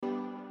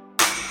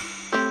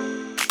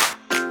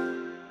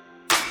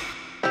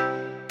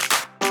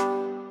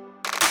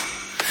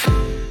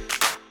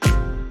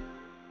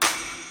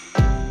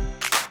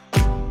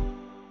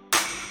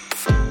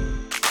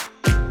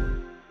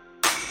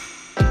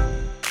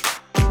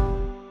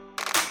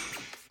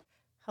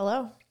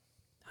Hello.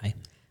 Hi.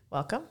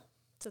 Welcome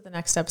to the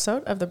next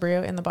episode of the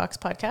BRIO in the Box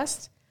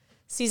podcast.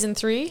 Season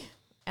 3,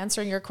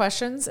 answering your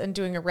questions and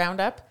doing a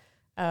roundup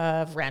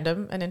of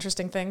random and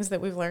interesting things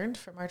that we've learned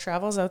from our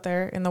travels out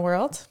there in the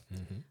world.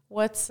 Mm-hmm.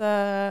 What's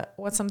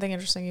something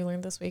interesting you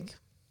learned this week?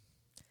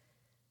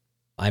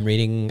 I'm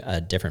reading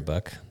a different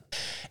book.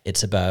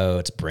 It's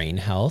about brain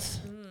health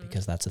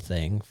because that's a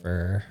thing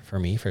for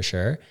me for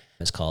sure.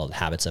 It's called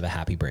Habits of a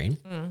Happy Brain.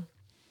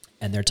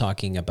 And they're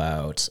talking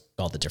about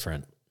all the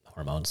different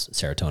hormones,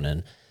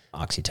 serotonin,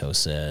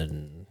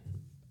 oxytocin,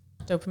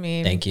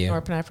 Dopamine. Thank you.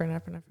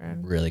 Norepinephrine.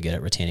 Really good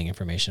at retaining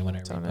information when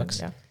I read books.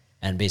 Yeah.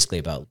 And basically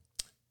about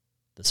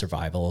the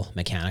survival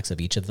mechanics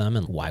of each of them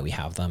and why we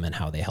have them and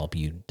how they help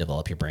you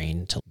develop your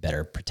brain to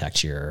better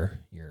protect your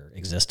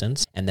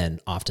existence. And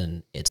then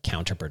often it's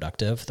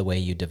counterproductive the way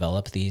you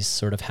develop these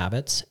sort of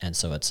habits. And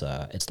so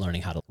it's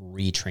learning how to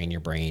retrain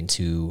your brain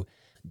to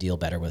deal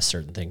better with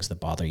certain things that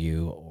bother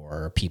you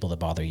or people that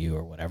bother you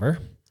or whatever.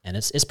 And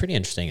it's pretty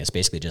interesting. It's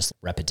basically just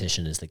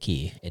repetition is the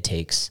key. It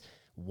takes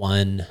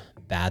one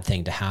bad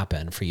thing to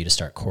happen for you to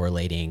start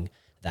correlating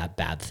that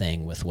bad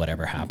thing with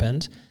whatever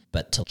happened.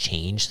 But to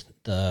change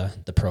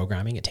the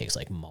programming, it takes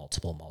like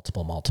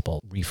multiple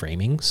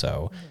reframing.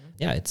 So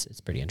yeah, it's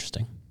pretty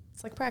interesting.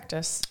 It's like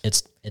practice.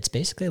 It's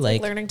basically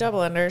like learning double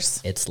unders.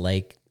 It's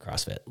like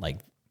CrossFit. Like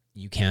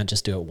you can't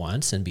just do it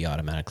once and be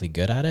automatically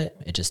good at it.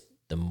 It just,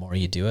 the more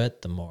you do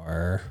it, the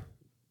more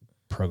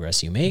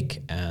progress you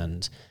make.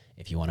 And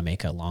if you want to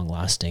make a long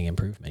lasting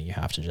improvement, you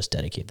have to just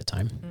dedicate the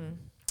time.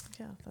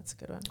 Yeah, that's a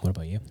good one. What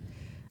about you?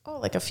 Oh,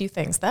 like a few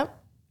things that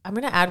I'm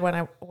going to add one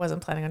I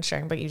wasn't planning on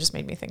sharing, but you just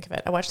made me think of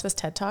it. I watched this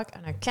TED Talk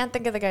and I can't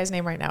think of the guy's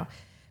name right now,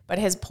 but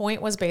his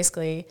point was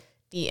basically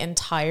the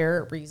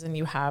entire reason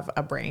you have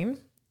a brain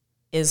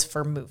is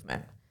for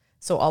movement.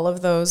 So all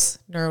of those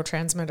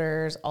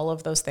neurotransmitters, all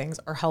of those things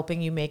are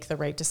helping you make the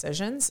right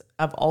decisions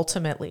of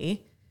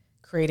ultimately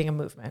creating a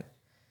movement.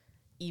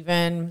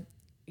 Even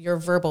your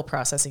verbal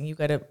processing, you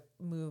got to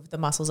move the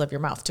muscles of your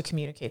mouth to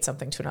communicate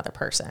something to another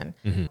person.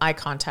 Eye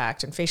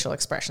contact and facial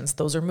expressions,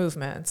 those are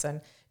movements.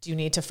 And do you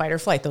need to fight or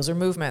flight? Those are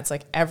movements.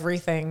 Like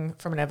everything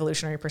from an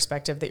evolutionary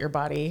perspective that your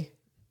body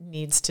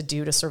needs to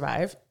do to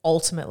survive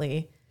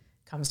ultimately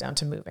comes down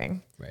to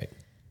moving. Right.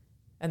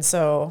 And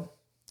so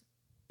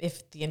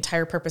if the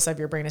entire purpose of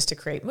your brain is to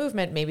create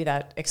movement, maybe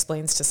that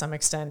explains to some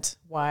extent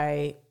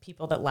why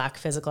people that lack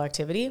physical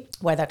activity,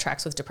 why that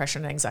tracks with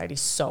depression and anxiety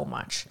so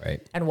much.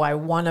 Right. And why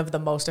one of the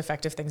most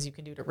effective things you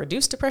can do to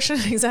reduce depression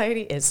and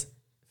anxiety is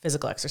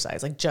physical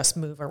exercise, like just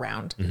move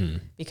around.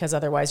 Because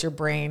otherwise your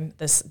brain,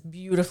 this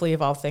beautifully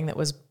evolved thing that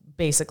was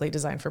basically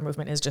designed for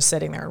movement, is just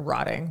sitting there and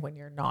rotting when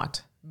you're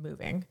not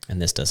moving.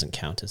 And this doesn't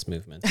count as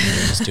movement. You're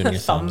just doing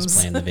your thumbs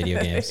playing the video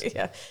games.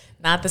 Yeah,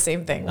 not the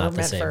same thing. We're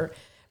meant for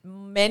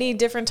many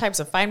different types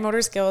of fine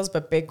motor skills,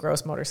 but big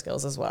gross motor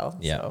skills as well.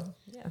 Yeah. So,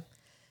 yeah.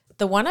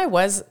 The one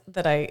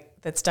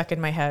that stuck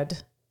in my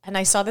head, and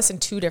I saw this in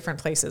 2 different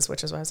places,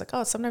 which is why I was like,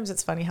 oh, sometimes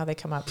it's funny how they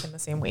come up in the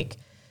same week.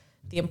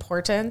 The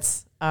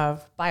importance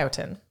of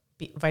biotin,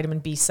 vitamin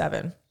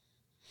B7,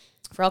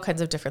 for all kinds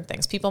of different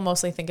things. People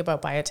mostly think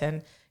about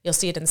biotin. You'll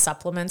see it in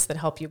supplements that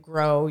help you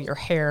grow your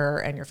hair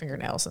and your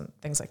fingernails and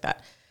things like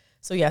that.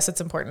 So yes,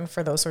 it's important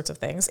for those sorts of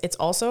things. It's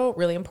also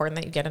really important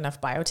that you get enough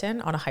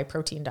biotin on a high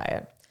protein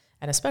diet,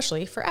 and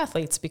especially for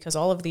athletes, because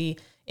all of the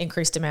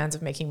increased demands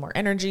of making more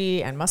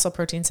energy and muscle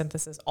protein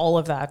synthesis, all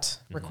of that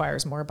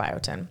requires more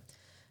biotin.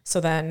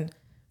 So then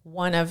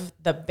one of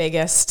the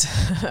biggest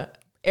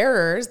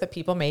errors that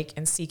people make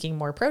in seeking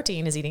more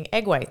protein is eating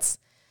egg whites.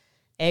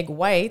 Egg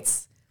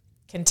whites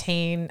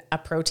contain a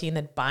protein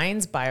that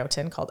binds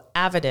biotin called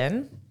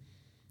avidin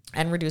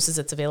and reduces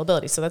its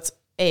availability. So that's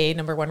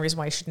number one reason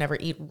why you should never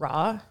eat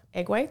raw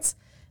egg whites.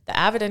 The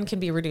avidin can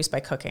be reduced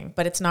by cooking,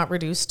 but it's not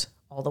reduced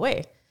all the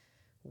way.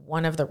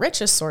 One of the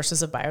richest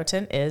sources of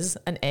biotin is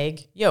an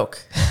egg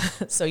yolk.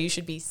 So you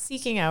should be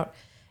seeking out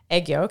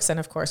egg yolks and,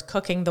 of course,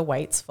 cooking the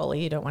whites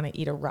fully. You don't want to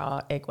eat a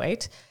raw egg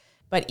white.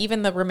 But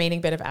even the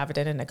remaining bit of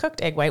avidin in a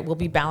cooked egg white will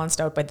be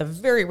balanced out by the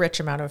very rich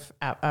amount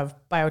of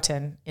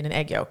biotin in an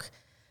egg yolk.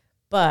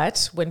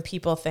 But when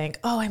people think,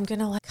 oh, I'm going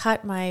to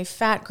cut my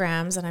fat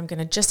grams and I'm going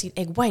to just eat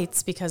egg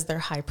whites because they're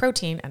high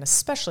protein, and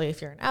especially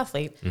if you're an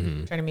athlete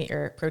trying to meet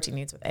your protein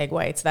needs with egg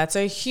whites, that's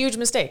a huge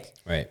mistake.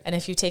 Right. And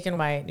if you've taken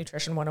my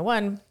Nutrition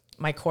 101,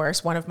 my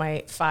course, one of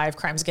my 5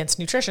 crimes against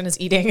nutrition is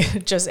eating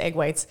just egg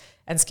whites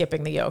and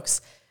skipping the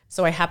yolks.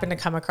 So I happened to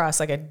come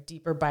across like a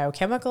deeper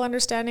biochemical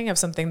understanding of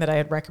something that I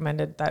had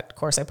recommended, that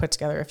course I put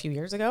together a few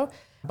years ago.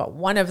 But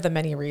one of the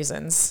many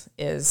reasons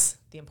is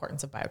the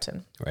importance of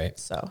biotin. Right.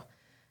 So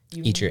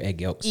you eat your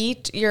egg yolks.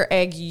 Eat your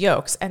egg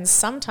yolks. And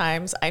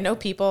sometimes I know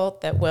people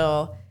that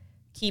will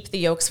keep the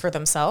yolks for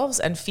themselves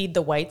and feed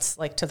the whites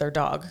like to their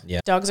dog.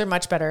 Yeah. Dogs are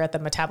much better at the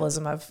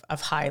metabolism of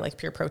high, like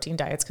pure protein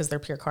diets because they're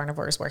pure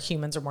carnivores, where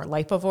humans are more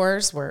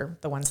lipivores. We're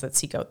the ones that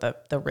seek out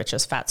the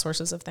richest fat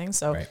sources of things.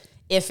 So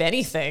if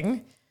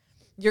anything,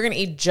 you're going to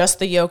eat just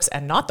the yolks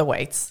and not the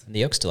whites. And the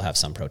yolks still have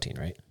some protein,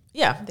 right?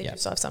 Yeah, they do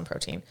still have some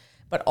protein.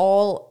 But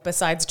all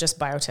besides just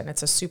biotin,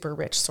 it's a super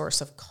rich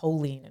source of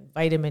choline and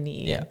vitamin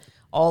E and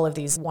all of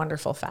these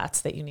wonderful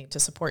fats that you need to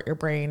support your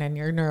brain and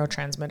your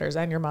neurotransmitters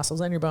and your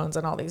muscles and your bones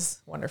and all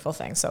these wonderful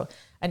things. So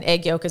an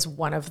egg yolk is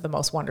one of the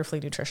most wonderfully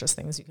nutritious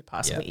things you could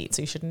possibly eat.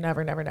 So you should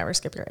never, never, never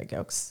skip your egg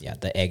yolks. Yeah,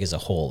 the egg as a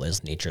whole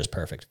is nature's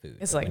perfect food.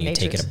 It's like when you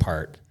take it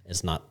apart,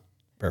 it's not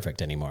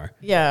perfect anymore.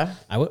 Yeah.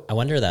 I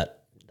wonder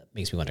that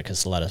makes me wonder,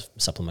 because a lot of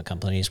supplement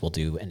companies will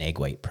do an egg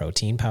white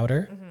protein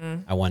powder.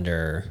 I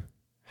wonder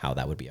how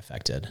that would be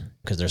affected,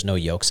 because there's no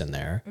yolks in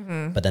there,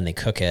 but then they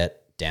cook it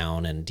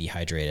down and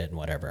dehydrate it and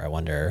whatever. I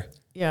wonder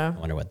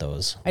what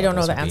those. I don't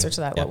know the answer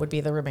to that. What would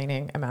be the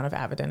remaining amount of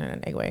avidin in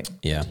an egg white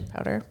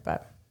powder?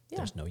 But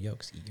there's no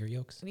yolks. Eat your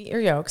yolks. Eat your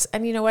yolks.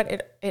 And you know what?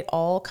 It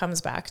all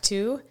comes back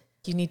to,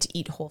 you need to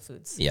eat whole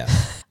foods. Yeah.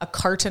 A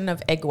carton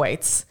of egg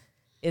whites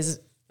is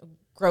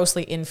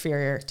grossly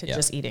inferior to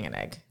just eating an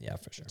egg. Yeah,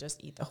 for sure.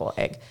 Just eat the whole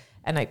egg.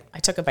 And I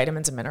took a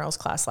vitamins and minerals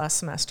class last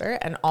semester,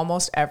 and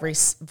almost every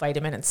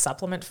vitamin and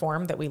supplement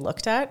form that we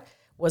looked at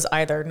was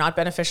either not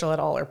beneficial at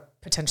all or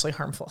potentially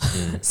harmful.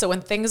 So when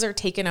things are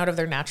taken out of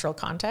their natural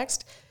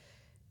context,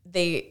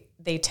 they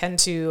tend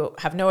to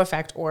have no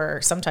effect,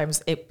 or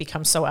sometimes it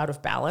becomes so out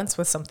of balance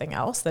with something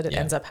else that it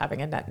ends up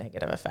having a net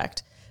negative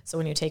effect. So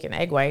when you take an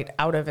egg white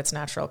out of its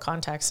natural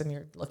context and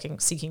you're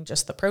seeking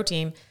just the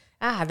protein,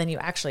 then you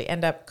actually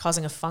end up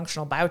causing a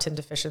functional biotin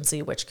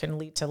deficiency, which can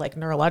lead to like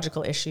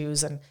neurological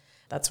issues and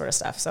that sort of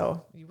stuff.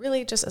 So you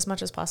really, just as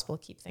much as possible,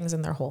 keep things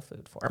in their whole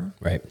food form.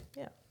 Right.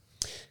 Yeah.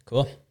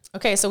 Cool.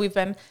 Okay. So we've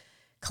been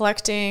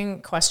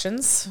collecting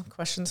questions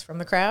from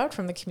the crowd,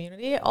 from the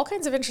community, all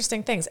kinds of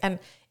interesting things. And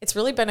it's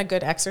really been a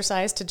good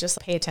exercise to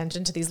just pay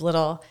attention to these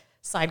little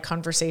side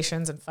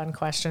conversations and fun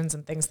questions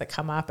and things that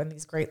come up, and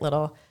these great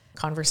little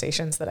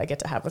conversations that I get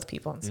to have with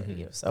people, and so do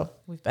you. So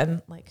we've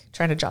been like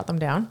trying to jot them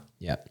down.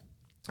 Yep.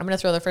 I'm going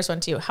to throw the first one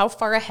to you. How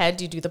far ahead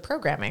do you do the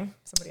programming?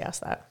 Somebody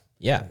asked that.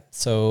 Yeah.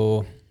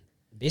 So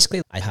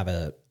basically I have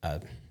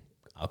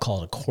I'll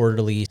call it a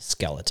quarterly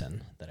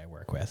skeleton that I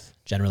work with.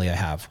 Generally I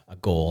have a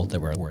goal that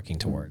we're working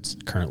towards.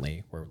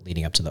 Currently we're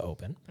leading up to the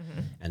open.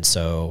 And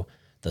so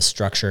the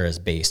structure is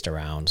based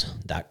around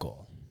that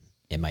goal.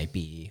 It might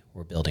be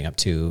we're building up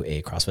to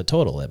a CrossFit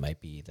total. It might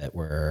be that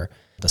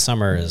the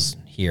summer is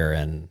here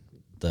and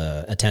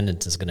the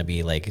attendance is going to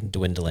be like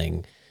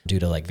dwindling due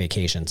to like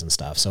vacations and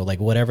stuff. So like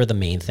whatever the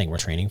main thing we're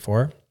training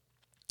for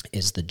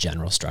is the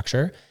general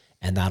structure.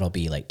 And that'll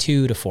be like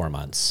 2 to 4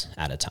 months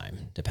at a time,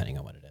 depending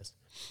on what it is.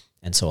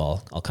 And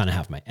so I'll kind of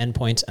have my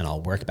endpoints, and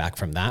I'll work back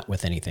from that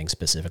with anything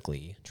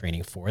specifically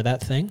training for that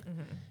thing.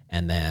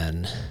 And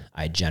then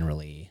I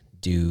generally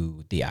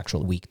do the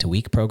actual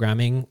week-to-week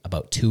programming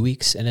about 2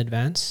 weeks in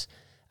advance.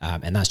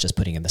 And that's just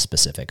putting in the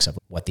specifics of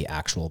what the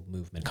actual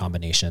movement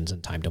combinations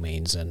and time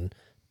domains and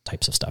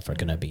types of stuff are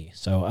going to be.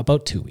 So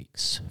about 2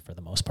 weeks for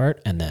the most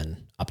part, and then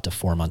up to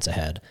 4 months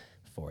ahead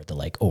for the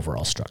like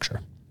overall structure.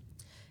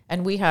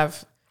 And we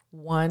have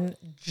one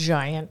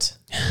giant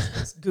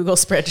Google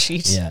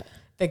spreadsheet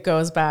that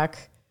goes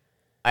back,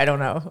 I don't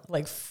know,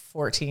 like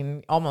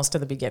 14, almost to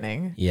the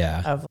beginning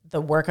of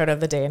the workout of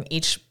the day. And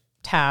each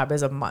tab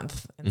is a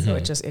month. And so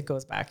it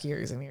goes back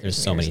years and years. There's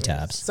so many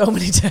tabs. So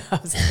many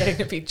tabs. It's getting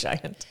to be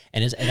giant.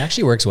 And it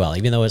actually works well,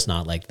 even though it's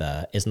not like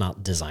it's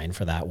not designed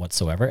for that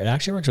whatsoever. It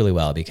actually works really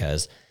well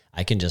because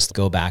I can just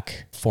go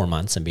back 4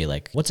 months and be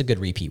like, what's a good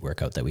repeat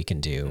workout that we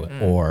can do?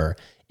 Or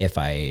if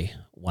I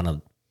want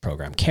to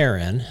program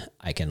Karen,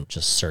 I can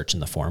just search in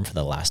the form for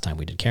the last time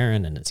we did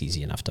Karen, and it's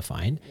easy enough to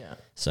find. Yeah.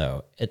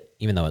 So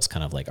even though it's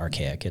kind of like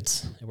archaic,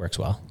 it works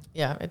well.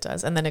 Yeah, it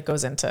does. And then it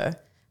goes into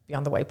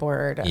beyond the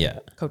whiteboard and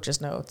coach's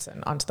notes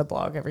and onto the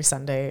blog every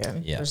Sunday.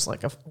 And there's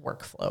like a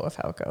workflow of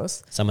how it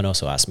goes. Someone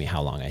also asked me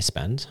how long I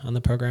spend on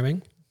the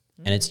programming.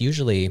 And it's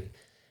usually,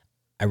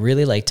 I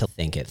really like to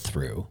think it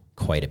through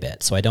quite a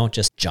bit. So I don't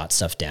just jot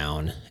stuff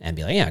down and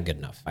be like, yeah, good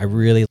enough. I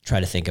really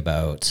try to think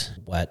about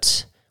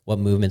what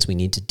movements we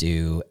need to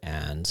do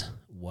and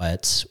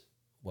what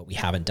we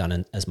haven't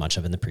done as much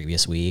of in the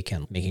previous week,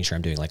 and making sure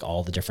I'm doing like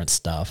all the different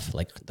stuff.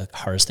 Like the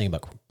hardest thing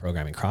about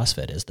programming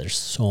CrossFit is there's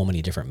so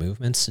many different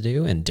movements to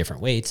do and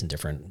different weights and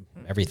different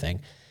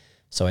everything.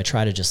 So I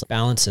try to just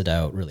balance it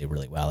out really,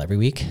 really well every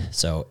week.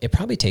 So it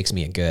probably takes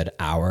me a good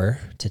hour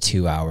to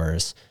 2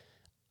 hours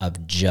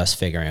of just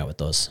figuring out what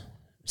those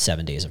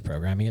 7 days of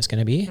programming is going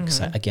to be. Because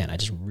I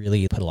just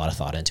really put a lot of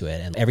thought into it.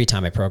 And every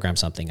time I program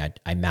something,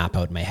 I map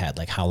out in my head,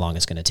 like how long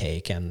it's going to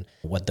take and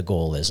what the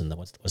goal is and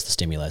what's the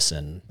stimulus.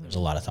 And there's a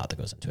lot of thought that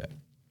goes into it.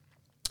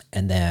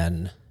 And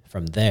then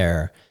from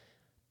there,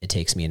 it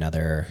takes me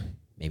another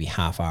maybe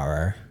half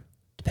hour,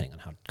 depending on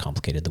how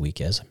complicated the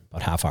week is,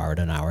 about half hour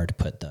to an hour to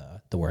put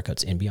the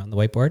workouts in beyond the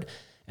whiteboard.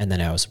 And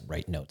then I always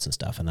write notes and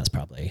stuff. And that's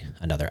probably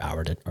another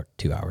hour or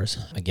 2 hours,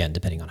 again,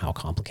 depending on how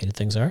complicated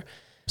things are.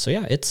 So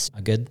yeah, it's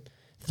a good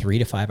 3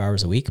 to 5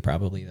 hours a week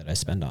probably that I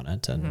spend on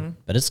it. And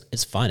but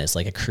it's fun. It's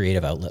like a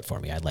creative outlet for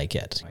me. I like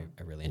it.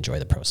 I really enjoy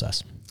the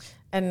process.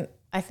 And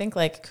I think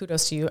like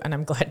kudos to you, and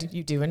I'm glad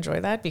you do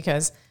enjoy that,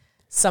 because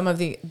some of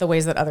the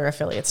ways that other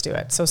affiliates do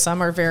it. So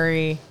some are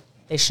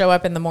they show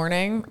up in the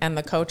morning and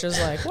the coach is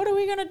like, what are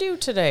we you going to do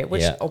today?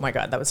 Which, oh my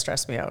God, that would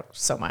stress me out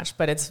so much.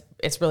 But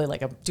it's really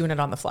like I'm doing it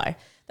on the fly.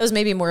 That was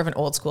maybe more of an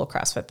old school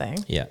CrossFit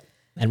thing. Yeah.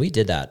 And we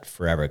did that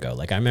forever ago.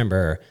 Like I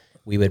remember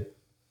we would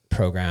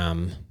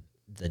program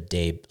the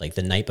day, like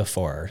the night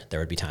before, there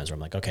would be times where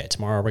I'm like, okay,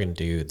 tomorrow we're going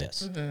to do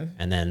this.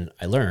 And then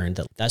I learned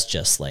that that's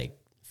just like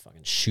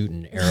fucking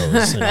shooting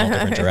arrows in all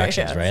different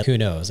directions, right? Who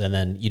knows? And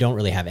then you don't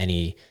really have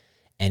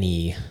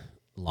any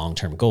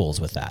long-term goals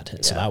with that.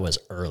 So that was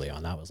early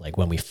on. That was like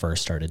when we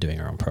first started doing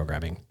our own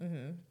programming.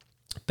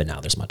 But now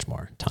there's much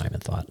more time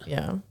and thought.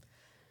 Yeah.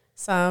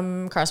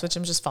 Some CrossFit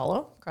gyms just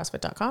follow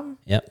CrossFit.com.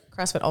 Yep.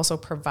 CrossFit also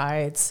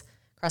provides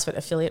CrossFit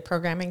affiliate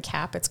programming,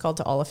 CAP. It's called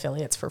to all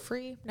affiliates for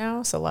free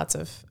now. So lots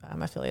of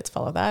affiliates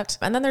follow that.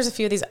 And then there's a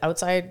few of these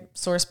outside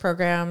source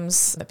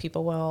programs that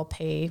people will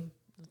pay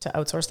to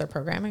outsource their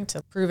programming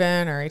to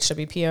Proven or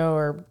HWPO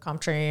or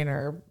CompTrain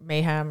or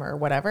Mayhem or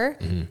whatever.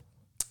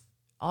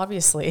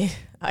 Obviously,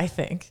 I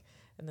think,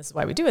 and this is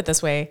why we do it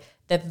this way,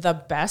 that the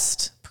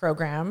best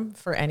program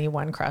for any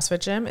one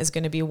CrossFit gym is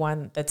going to be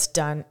one that's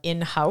done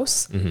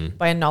in-house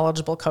by a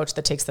knowledgeable coach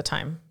that takes the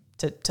time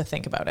to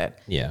think about it.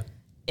 Yeah.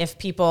 If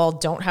people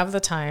don't have the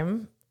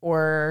time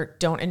or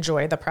don't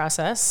enjoy the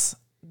process,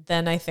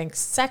 then I think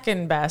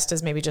second best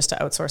is maybe just to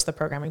outsource the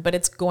programming, but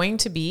it's going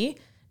to be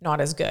not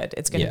as good.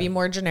 It's going to be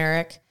more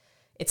generic.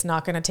 It's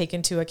not going to take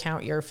into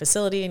account your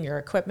facility and your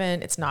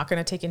equipment. It's not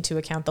going to take into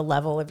account the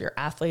level of your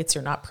athletes.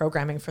 You're not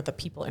programming for the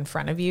people in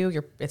front of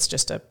you. It's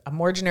just a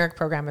more generic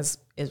program is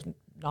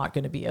not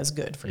going to be as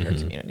good for your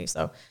community.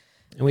 So,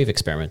 and we've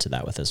experimented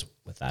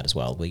with that as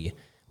well. We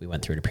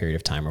went through a period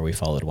of time where we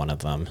followed one of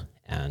them,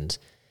 and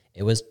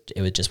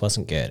it just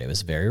wasn't good. It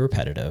was very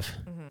repetitive.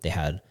 They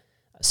had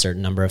a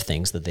certain number of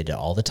things that they did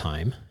all the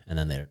time, and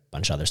then they had a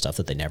bunch of other stuff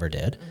that they never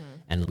did.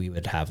 And we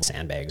would have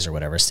sandbags or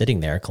whatever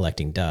sitting there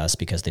collecting dust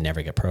because they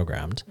never get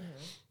programmed.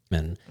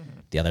 And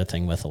the other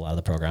thing with a lot of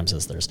the programs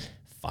is there's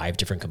 5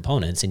 different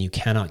components and you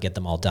cannot get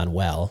them all done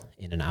well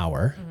in an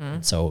hour.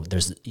 So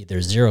there's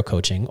either zero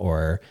coaching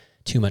or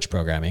too much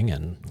programming,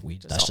 and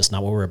that's just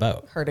not what we're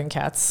about. Herding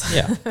cats.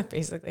 Yeah.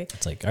 Basically.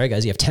 It's like, all right,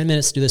 guys, you have 10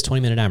 minutes to do this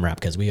 20-minute AMRAP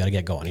because we got to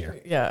get going here.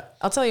 Yeah.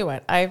 I'll tell you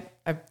what, I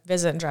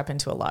visit and drop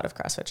into a lot of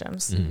CrossFit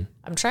gyms.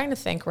 I'm trying to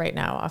think right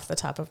now off the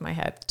top of my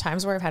head,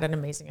 times where I've had an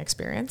amazing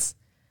experience.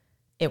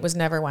 It was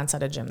never once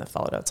at a gym that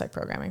followed outside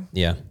programming.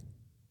 Yeah.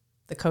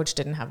 The coach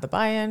didn't have the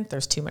buy-in.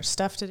 There's too much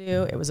stuff to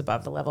do. It was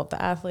above the level of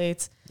the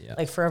athletes. Yeah.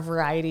 Like for a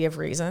variety of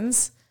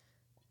reasons,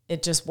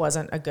 it just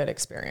wasn't a good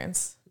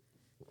experience.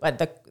 But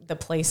the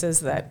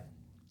places that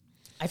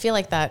I feel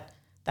like that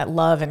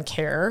love and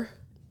care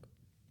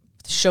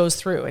shows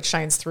through, it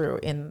shines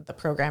through in the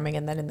programming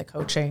and then in the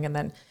coaching and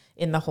then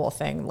in the whole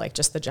thing, like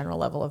just the general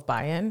level of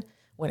buy-in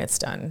when it's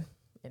done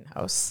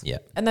in-house. Yeah.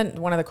 And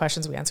then one of the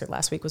questions we answered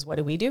last week was, what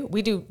do? We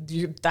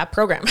do that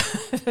program.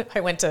 I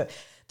went to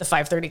the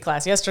 5:30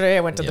 class yesterday. I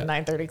went to the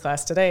 9:30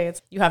 class today.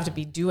 You have to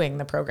be doing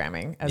the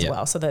programming as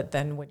well, so that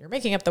then when you're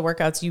making up the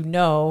workouts, you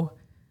know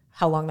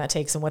how long that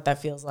takes and what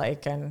that feels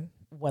like and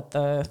what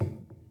the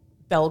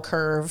bell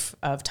curve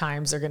of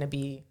times are going to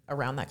be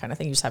around that kind of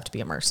thing. You just have to be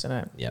immersed in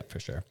it. Yeah, for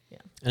sure. Yeah.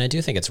 And I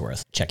do think it's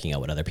worth checking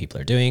out what other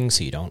people are doing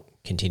so you don't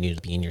continue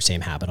to be in your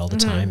same habit all the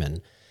time.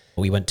 And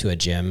we went to a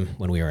gym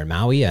when we were in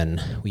Maui,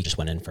 and we just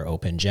went in for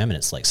open gym, and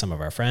it's like some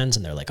of our friends,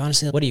 and they're like,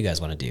 honestly, what do you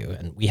guys want to do?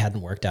 And we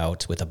hadn't worked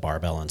out with a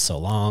barbell in so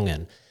long.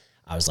 And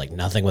I was like,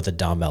 nothing with a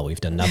dumbbell. We've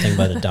done nothing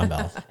but a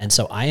dumbbell. And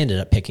so I ended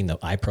up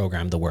I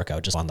programmed the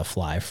workout just on the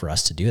fly for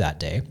us to do that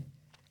day.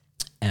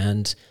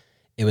 And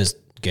it was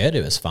good.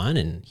 It was fun.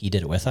 And he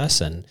did it with us.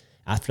 And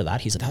after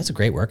that, he's like, that's a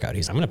great workout.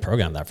 I'm going to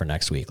program that for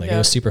next week. Like it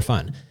was super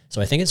fun.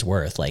 So I think it's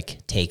worth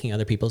like taking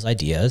other people's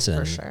ideas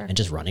and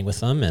just running with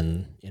them.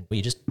 And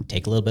you just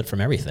take a little bit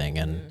from everything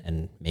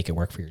and make it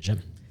work for your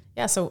gym.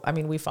 Yeah. So, I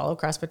mean, we follow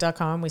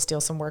CrossFit.com. We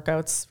steal some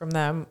workouts from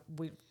them.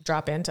 We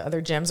drop into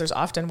other gyms. There's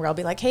often where I'll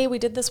be like, hey, we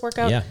did this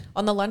workout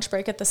on the lunch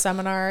break at the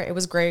seminar. It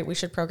was great. We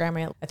should program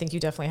it. I think you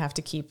definitely have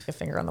to keep a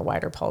finger on the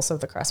wider pulse of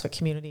the CrossFit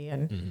community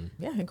and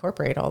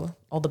incorporate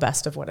all the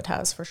best of what it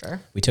has for sure.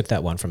 We took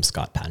that one from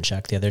Scott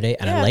Panchak the other day,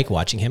 and I like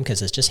watching him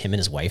because it's just him and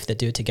his wife that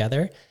do it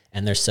together.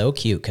 And they're so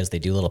cute because they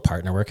do little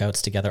partner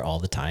workouts together all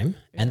the time.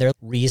 And they're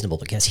reasonable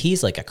because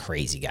he's like a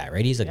crazy guy,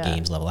 right? He's a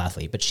games level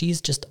athlete, but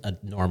she's just a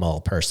normal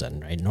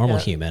person, right? Normal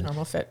human.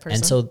 Normal fit person.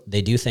 And so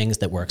they do things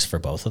that works for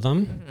both of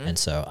them. And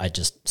so I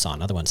just saw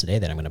another one today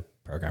that I'm going to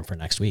program for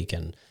next week.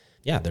 And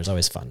yeah, there's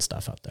always fun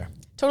stuff out there.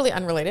 Totally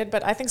unrelated,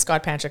 but I think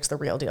Scott Panchak's the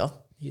real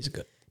deal. He's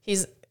good.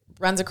 He's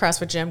runs a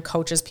CrossFit gym,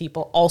 coaches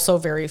people, also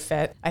very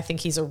fit. I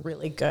think he's a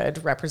really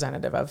good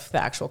representative of the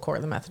actual core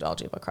of the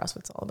methodology of what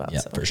CrossFit's all about.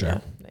 Yeah, for sure.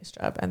 Yeah, nice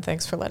job. And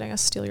thanks for letting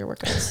us steal your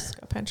workouts,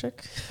 Scott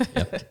Panchak.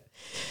 Yep.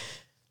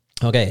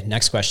 Okay,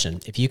 next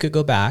question. If you could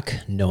go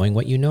back knowing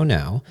what you know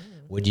now,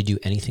 would you do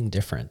anything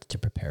different to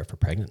prepare for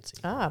pregnancy?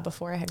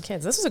 Before I had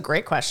kids. This was a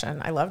great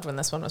question. I loved when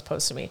this one was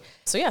posed to me.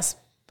 So yes,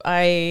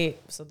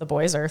 so the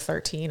boys are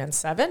 13 and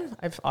 7.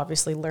 I've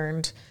obviously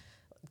learned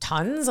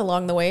tons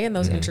along the way in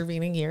those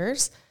intervening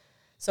years.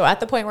 So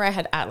at the point where I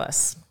had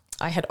Atlas,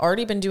 I had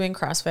already been doing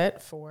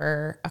CrossFit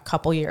for a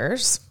couple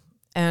years,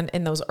 And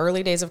in those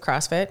early days of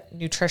CrossFit,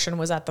 nutrition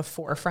was at the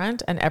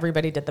forefront and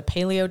everybody did the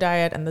paleo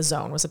diet and the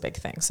zone was a big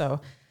thing.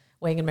 So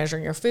weighing and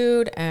measuring your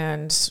food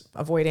and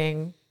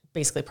avoiding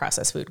basically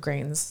processed food,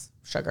 grains,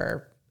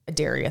 sugar,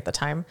 dairy at the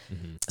time.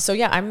 So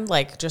yeah, I'm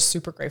like just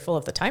super grateful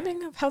of the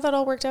timing of how that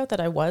all worked out, that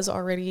I was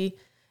already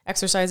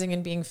exercising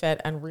and being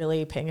fit and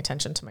really paying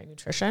attention to my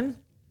nutrition.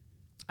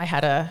 I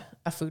had a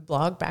food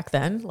blog back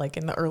then, like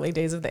in the early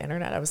days of the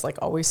internet. I was like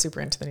always super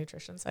into the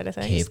nutrition side of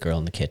things. Cave Girl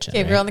in the Kitchen.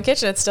 Cave Girl in the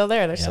Kitchen. It's still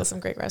there. There's still some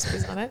great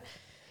recipes on it.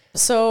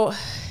 So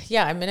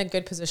yeah, I'm in a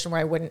good position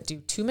where I wouldn't do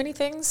too many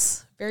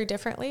things very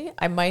differently.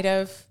 I might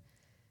have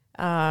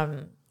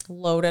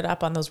loaded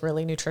up on those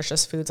really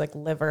nutritious foods like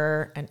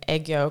liver and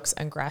egg yolks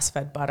and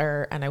grass-fed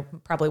butter. And I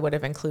probably would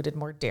have included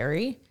more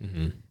dairy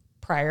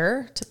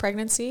prior to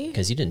pregnancy.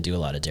 Because you didn't do a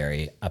lot of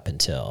dairy up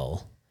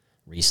until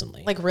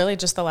recently. Like really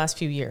just the last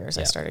few years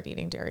I started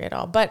eating dairy at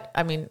all. But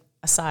I mean,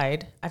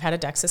 aside, I've had a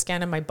DEXA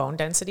scan and my bone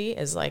density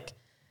is like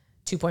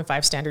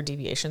 2.5 standard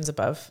deviations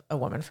above a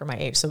woman for my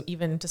age. So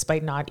even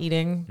despite not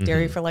eating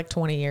dairy for like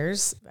 20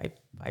 years,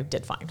 I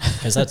did fine.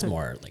 Because that's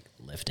more like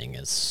lifting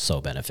is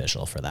so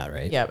beneficial for that,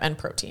 right? Yeah. And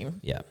protein.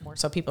 Yeah. More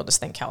so people just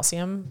think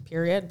calcium,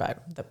 period,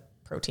 but the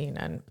protein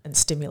and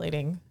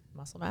stimulating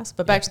muscle mass.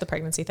 But back to the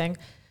pregnancy thing.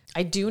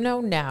 I do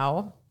know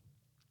now,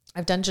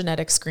 I've done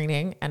genetic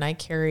screening and I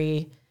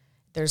carry,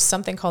 there's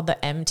something called the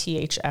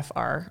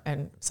MTHFR,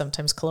 and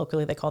sometimes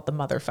colloquially they call it the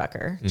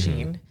motherfucker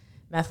gene.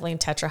 Methylene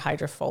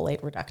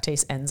tetrahydrofolate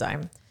reductase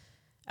enzyme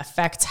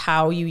affects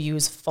how you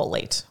use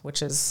folate,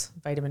 which is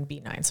vitamin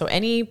B9. So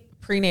any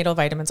prenatal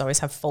vitamins always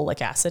have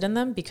folic acid in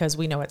them because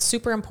we know it's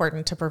super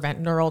important to prevent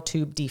neural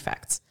tube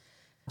defects.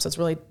 So it's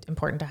really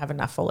important to have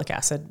enough folic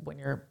acid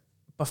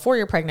before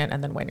you're pregnant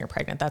and then when you're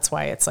pregnant. That's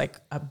why it's like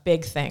a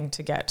big thing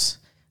to get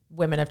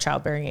women of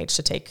childbearing age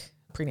to take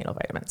prenatal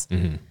vitamins.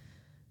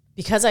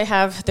 Because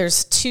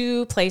there's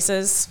two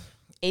places,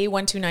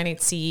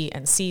 A1298C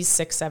and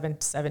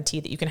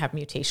C677T, that you can have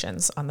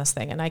mutations on this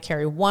thing. And I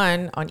carry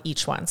one on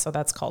each one. So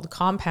that's called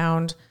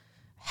compound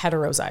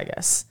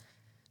heterozygous.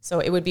 So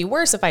it would be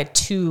worse if I had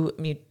two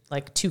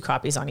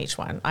copies on each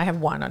one. I have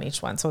one on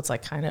each one. So it's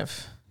like kind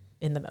of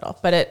in the middle,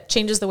 but it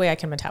changes the way I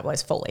can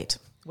metabolize folate,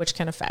 which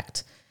can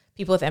affect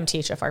people with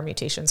MTHFR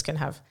mutations can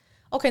have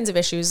all kinds of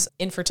issues.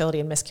 Infertility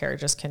and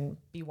miscarriages can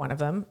be one of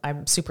them.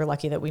 I'm super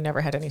lucky that we never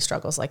had any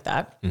struggles like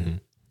that.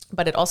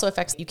 But it also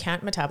affects, you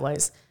can't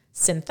metabolize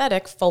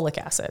synthetic folic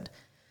acid.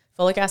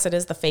 Folic acid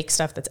is the fake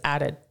stuff that's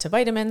added to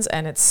vitamins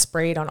and it's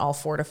sprayed on all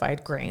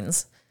fortified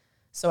grains.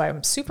 So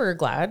I'm super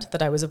glad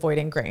that I was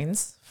avoiding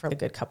grains for a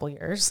good couple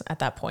years at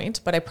that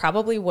point, but I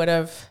probably would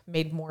have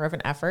made more of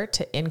an effort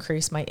to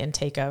increase my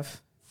intake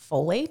of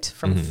folate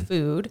from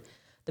food.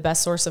 The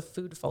best source of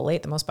food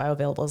folate, the most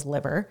bioavailable, is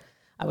liver.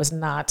 I was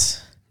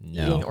not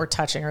eating or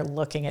touching or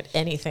looking at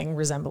anything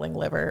resembling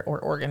liver or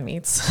organ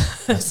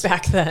meats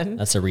back then.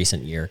 That's a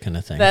recent year kind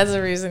of thing. That's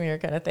a recent year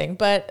kind of thing.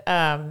 But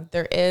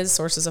there is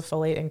sources of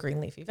folate in green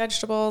leafy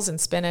vegetables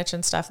and spinach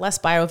and stuff. Less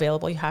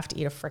bioavailable. You have to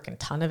eat a freaking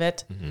ton of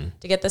it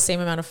to get the same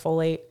amount of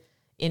folate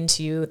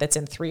into you that's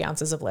in 3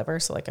 ounces of liver.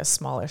 So like a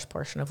smallish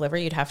portion of liver,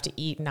 you'd have to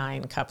eat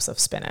 9 cups of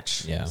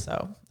spinach. Yeah.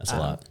 So that's a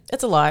lot.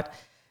 It's a lot.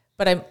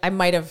 But I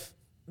might have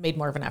made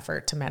more of an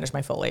effort to manage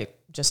my folate,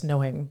 just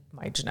knowing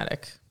my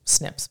genetic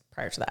SNPs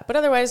prior to that. But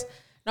otherwise,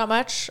 not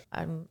much.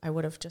 I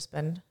would have just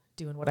been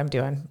doing what I'm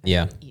doing.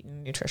 Yeah.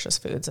 Eating nutritious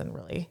foods and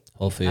really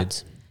whole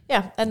foods.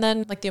 Yeah. And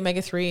then like the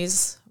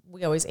omega-3s,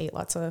 we always ate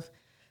lots of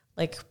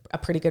like a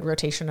pretty good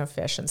rotation of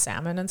fish and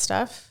salmon and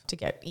stuff to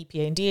get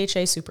EPA and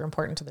DHA, super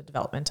important to the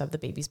development of the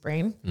baby's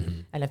brain.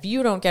 And if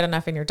you don't get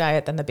enough in your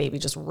diet, then the baby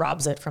just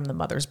robs it from the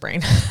mother's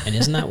brain. And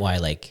isn't that why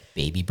like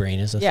baby brain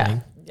is a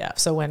thing? Yeah.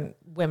 So when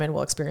women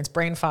will experience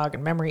brain fog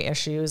and memory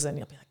issues and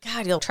you'll be like,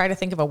 God, you'll try to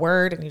think of a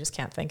word and you just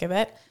can't think of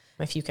it.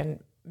 If you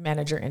can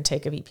manage your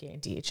intake of EPA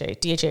and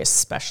DHA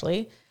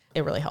especially,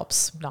 it really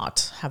helps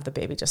not have the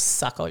baby just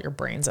suck all your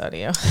brains out of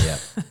you. Yeah.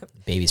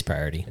 Baby's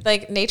priority.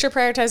 Like nature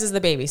prioritizes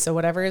the baby. So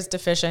whatever is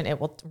deficient, it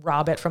will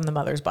rob it from the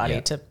mother's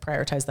body to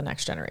prioritize the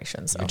next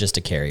generation. So you're just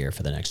a carrier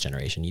for the next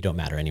generation. You don't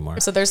matter anymore.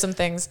 So there's some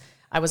things.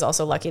 I was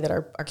also lucky that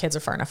our kids are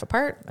far enough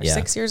apart. They're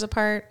 6 years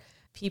apart.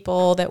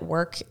 People that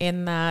work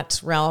in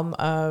that realm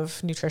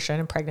of nutrition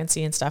and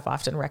pregnancy and stuff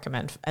often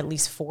recommend at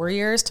least 4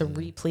 years to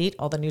replete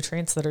all the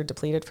nutrients that are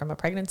depleted from a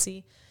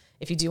pregnancy.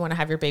 If you do want to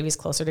have your babies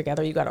closer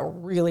together, you got to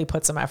really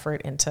put some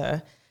effort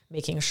into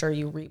making sure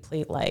you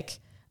replete like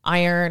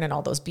iron and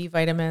all those B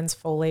vitamins,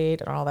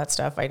 folate and all that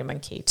stuff, vitamin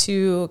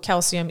K2,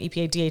 calcium,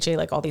 EPA, DHA,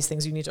 like all these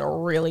things. You need to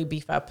really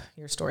beef up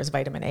your stores.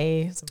 Vitamin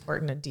A is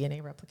important in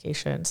DNA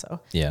replication. So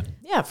yeah,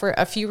 for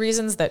a few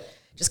reasons that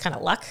just kind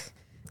of luck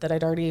that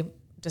I'd already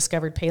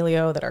discovered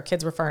paleo, that our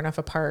kids were far enough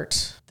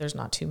apart. There's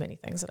not too many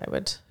things that I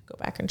would go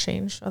back and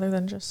change other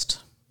than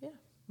just,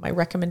 my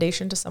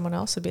recommendation to someone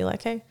else would be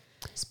like, hey,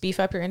 just beef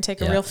up your intake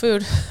of real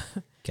food.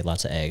 Get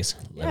lots of eggs,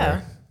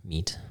 liver,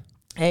 meat.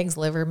 Eggs,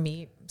 liver,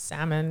 meat,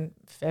 salmon,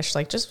 fish,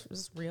 like just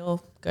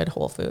real good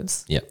whole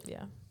foods. Yep.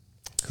 Yeah.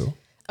 Cool.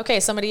 Okay,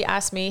 somebody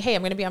asked me, hey,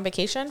 I'm going to be on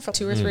vacation for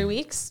 2 or 3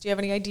 weeks. Do you have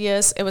any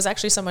ideas? It was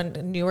actually someone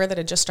newer that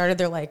had just started.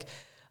 They're like,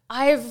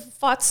 I've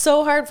fought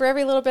so hard for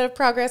every little bit of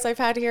progress I've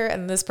had here,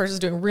 and this person's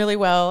doing really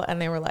well.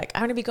 And they were like, I'm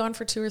going to be gone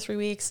for 2 or 3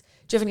 weeks.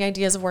 Do you have any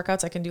ideas of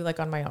workouts I can do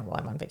like on my own while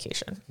I'm on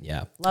vacation?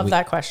 Yeah. Love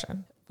that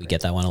question. We get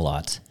that one a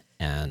lot.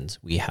 And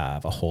we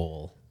have a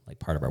whole like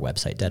part of our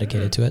website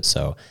dedicated to it.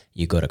 So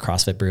you go to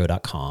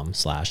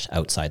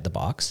crossfitbrio.com/outside the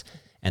box.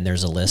 And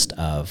there's a list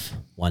of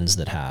ones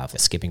that have a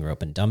skipping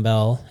rope and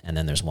dumbbell. And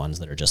then there's ones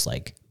that are just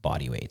like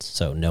body weights.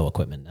 So no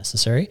equipment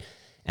necessary.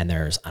 And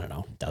there's, I don't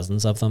know,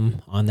 dozens of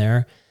them on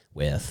there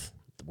with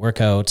the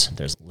workout.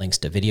 There's links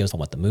to videos on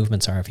what the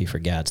movements are if you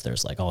forget.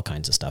 There's like all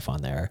kinds of stuff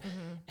on there.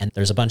 And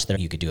there's a bunch that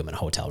you could do them in a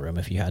hotel room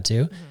if you had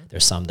to.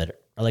 There's some that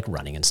are like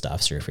running and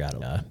stuff. So if you're at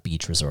a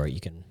beach resort, you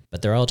can,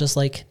 but they're all just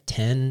like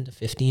 10 to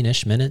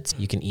 15-ish minutes.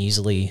 You can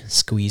easily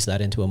squeeze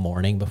that into a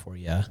morning before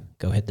you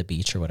go hit the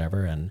beach or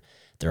whatever. And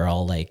they're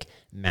all like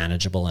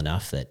manageable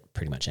enough that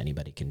pretty much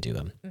anybody can do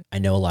them. I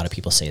know a lot of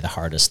people say the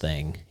hardest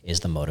thing is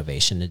the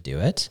motivation to do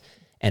it.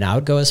 And I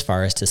would go as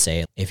far as to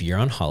say, if you're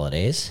on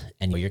holidays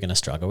and you're going to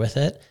struggle with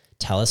it,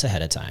 tell us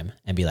ahead of time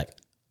and be like,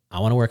 I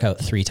want to work out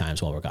 3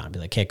 times while we're gone. Be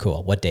like, okay,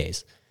 cool. What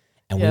days?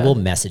 And we will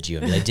message you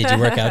and be like, did you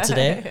work out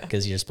today?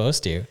 Because you're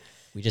supposed to.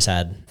 We just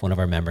had one of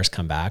our members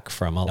come back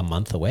from a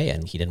month away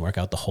and he didn't work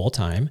out the whole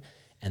time.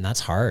 And that's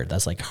hard.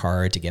 That's like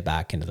hard to get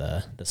back into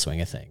the swing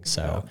of things.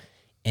 So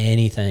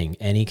anything,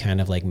 any kind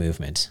of like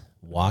movement,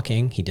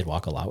 walking, he did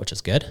walk a lot, which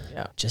is good.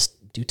 Yeah.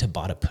 Just do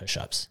Tabata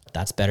push-ups.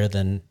 That's better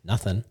than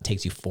nothing. It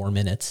takes you 4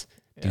 minutes.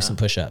 Do some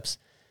push-ups.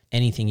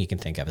 Anything you can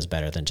think of is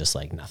better than just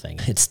like nothing.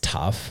 It's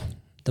tough.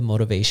 The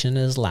motivation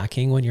is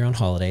lacking when you're on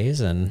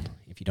holidays and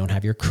if you don't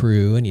have your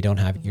crew and you don't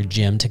have your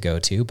gym to go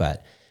to.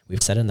 But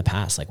we've said in the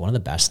past, like one of the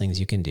best things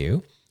you can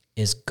do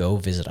is go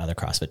visit other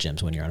CrossFit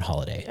gyms when you're on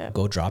holiday. Yeah.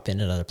 Go drop in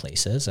at other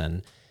places.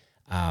 And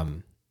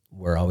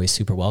we're always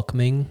super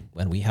welcoming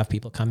when we have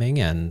people coming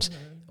and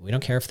we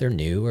don't care if they're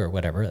new or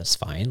whatever, that's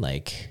fine.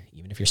 Like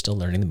even if you're still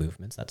learning the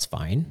movements, that's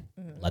fine.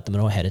 Let them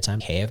know ahead of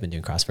time. Hey, I've been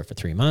doing CrossFit for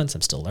 3 months.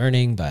 I'm still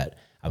learning, but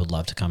I would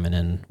love to come in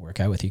and work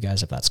out with you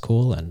guys if that's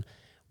cool. And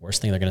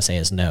worst thing they're going to say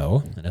is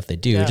no. And if they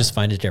do, just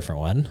find a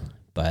different one.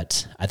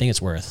 But I think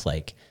it's worth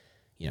like,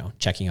 you know,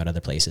 checking out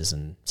other places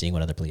and seeing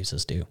what other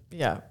places do.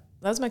 Yeah.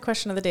 That was my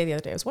question of the day the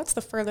other day was what's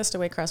the furthest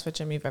away CrossFit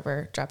gym you've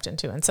ever dropped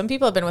into? And some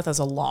people have been with us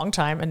a long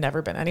time and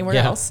never been anywhere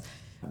else,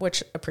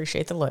 which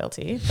appreciate the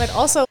loyalty. But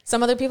also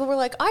some other people were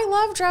like, I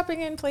love dropping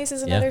in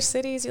places in other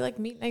cities. You like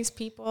meet nice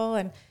people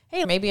and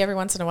hey, maybe every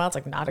once in a while it's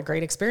like not a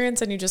great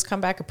experience and you just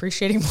come back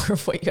appreciating more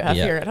of what you have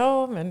here at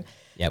home. And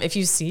if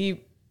you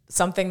see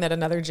something that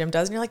another gym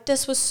does and you're like,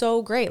 this was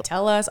so great,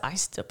 tell us. I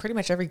still pretty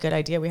much every good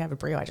idea we have at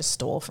BRIO, I just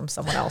stole from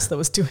someone else that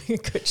was doing a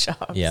good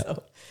job. Yeah.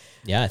 So.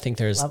 Yeah, I think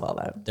there's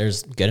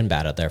good and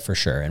bad out there for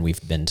sure. And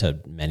we've been to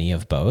many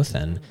of both.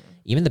 And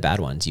even the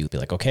bad ones, you'd be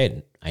like,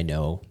 okay, I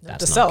know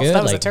that's not good.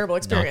 That was a terrible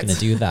experience. Not going to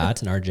do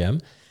that in our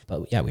gym.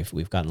 But yeah,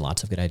 we've gotten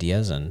lots of good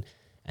ideas and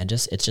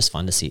it's just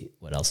fun to see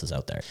what else is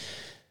out there.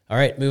 All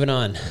right, moving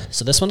on.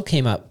 So this one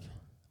came up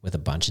with a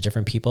bunch of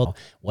different people.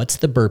 What's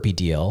the burpee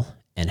deal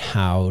and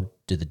how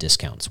do the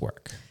discounts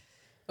work?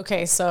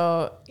 Okay,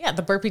 so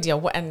the burpee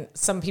deal. And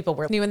some people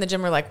were new in the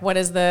gym were like, what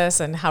is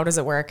this and how does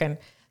it work? And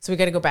so we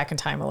got to go back in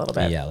time a little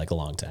bit. Yeah, like a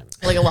long time.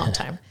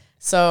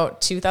 So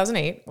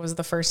 2008 was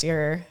the first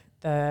year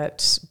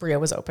that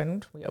BRIO was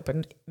opened. We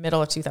opened middle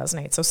of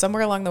 2008. So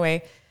somewhere along the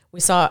way, we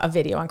saw a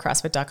video on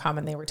CrossFit.com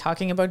and they were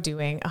talking about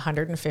doing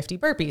 150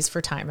 burpees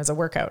for time as a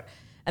workout.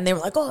 And they were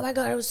like, oh my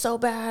God, it was so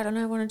bad. And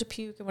I wanted to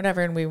puke and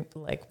whatever. And we're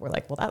like, well,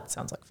 that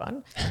sounds like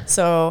fun.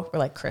 So we're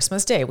like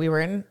Christmas Day. We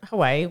were in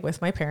Hawaii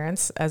with my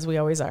parents as we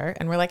always are.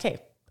 And we're like,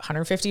 hey,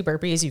 150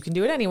 burpees. You can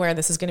do it anywhere.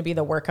 This is going to be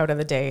the workout of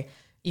the day,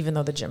 even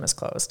though the gym is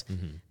closed.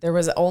 There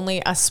was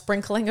only a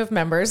sprinkling of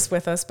members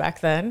with us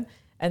back then.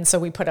 And so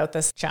we put out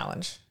this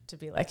challenge to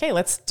be like, hey,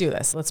 let's do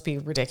this. Let's be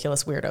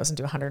ridiculous weirdos and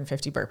do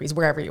 150 burpees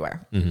wherever you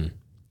are.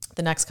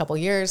 The next couple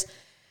of years,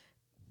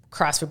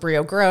 CrossFit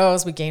BRIO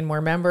grows. We gain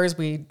more members.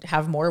 We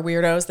have more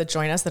weirdos that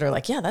join us that are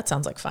like, yeah, that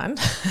sounds like fun.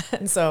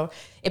 And so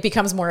it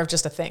becomes more of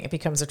just a thing. It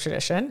becomes a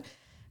tradition.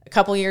 A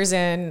couple years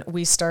in,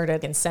 we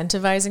started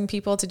incentivizing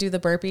people to do the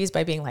burpees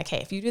by being like, hey,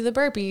 if you do the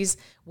burpees,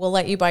 we'll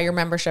let you buy your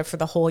membership for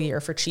the whole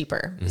year for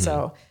cheaper.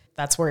 So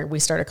that's where we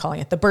started calling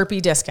it the burpee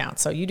discount.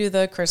 So you do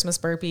the Christmas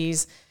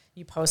burpees,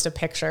 you post a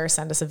picture,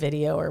 send us a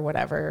video or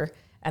whatever.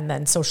 And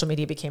then social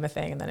media became a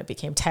thing. And then it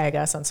became tag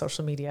us on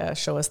social media,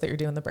 show us that you're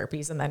doing the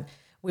burpees. And then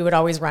we would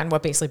always run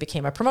what basically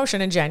became a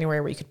promotion in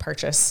January where you could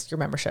purchase your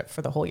membership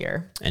for the whole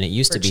year. And it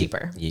used to be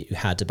cheaper. You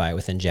had to buy it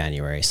within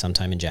January.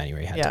 Sometime in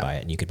January you had to buy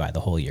it and you could buy the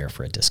whole year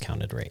for a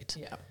discounted rate.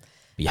 Yeah. But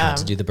you had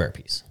to do the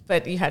burpees.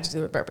 But you had to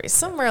do the burpees.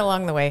 Somewhere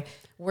along the way,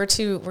 we're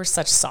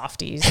such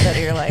softies that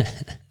you're like,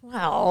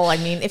 well, I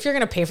mean, if you're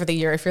going to pay for the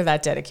year, if you're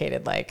that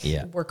dedicated, like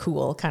we're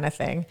cool kind of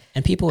thing.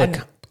 And people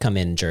would come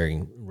in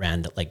during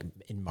like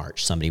in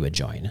March, somebody would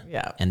join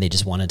and they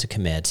just wanted to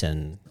commit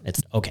and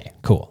it's okay,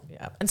 cool. Yeah.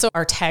 Yeah. And so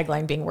our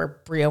tagline being we're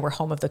BRIO, we're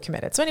home of the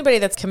committed. So anybody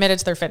that's committed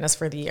to their fitness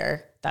for the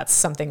year, that's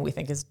something we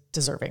think is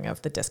deserving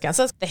of the discount.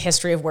 So that's the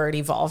history of where it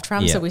evolved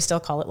from. Yeah. So we still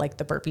call it like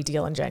the burpee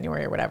deal in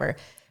January or whatever.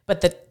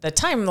 But the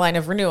timeline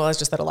of renewal is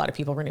just that a lot of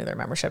people renew their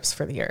memberships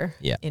for the year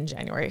in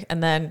January.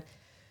 And then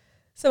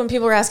so when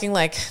people were asking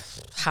like,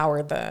 how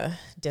are the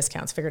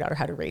discounts figured out or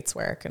how do rates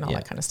work and all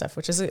that kind of stuff,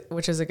 which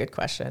is a good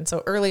question.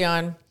 So early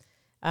on,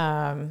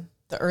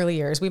 the early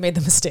years, we made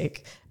the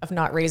mistake of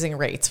not raising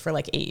rates for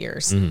like 8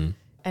 years. Mm-hmm.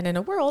 And in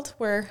a world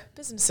where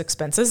business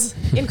expenses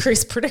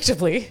increase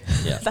predictably,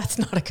 that's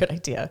not a good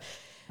idea.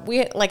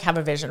 We like have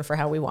a vision for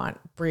how we want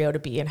BRIO to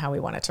be and how we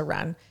want it to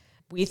run.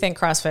 We think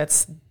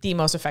CrossFit's the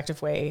most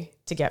effective way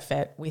to get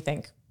fit. We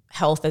think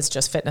health is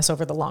just fitness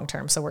over the long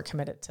term. So we're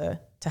committed to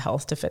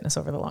health, to fitness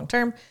over the long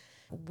term.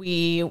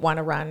 We want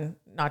to run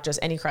not just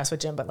any CrossFit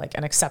gym, but like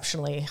an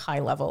exceptionally high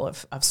level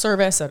of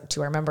service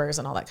to our members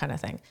and all that kind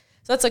of thing.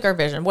 So that's like our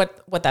vision.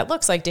 What that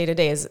looks like day to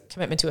day is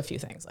commitment to a few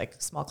things,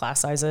 like small class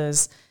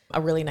sizes,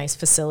 a really nice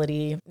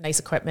facility, nice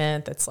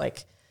equipment that's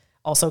like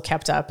also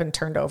kept up and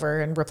turned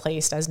over and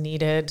replaced as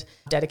needed,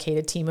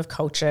 dedicated team of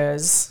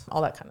coaches,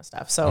 all that kind of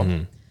stuff.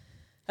 So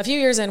a few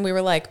years in, we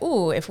were like,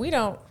 ooh, if we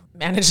don't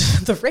manage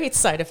the rate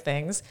side of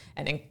things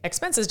and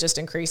expenses just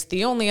increase,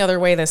 the only other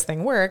way this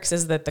thing works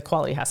is that the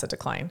quality has to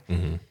decline.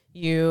 Mm-hmm.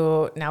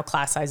 Now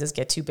class sizes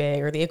get too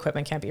big or the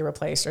equipment can't be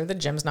replaced or the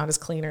gym's not as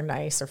clean or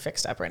nice or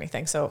fixed up or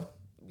anything. So,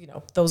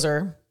 those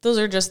are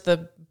just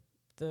the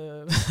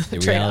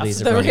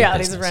realities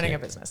of running a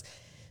business.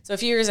 So a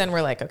few years in,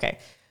 we're like, okay,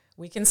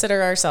 we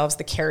consider ourselves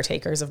the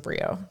caretakers of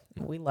BRIO.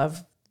 We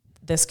love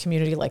this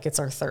community like it's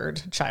our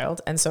third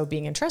child. And so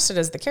being entrusted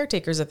as the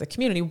caretakers of the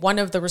community, one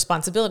of the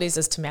responsibilities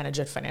is to manage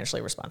it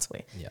financially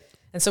responsibly. Yeah.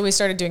 And so we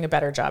started doing a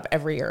better job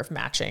every year of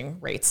matching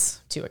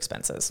rates to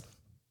expenses.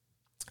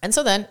 And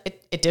so then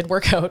it did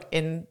work out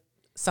in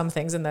some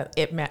things in that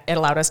it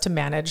allowed us to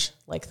manage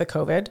like the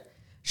COVID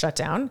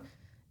shutdown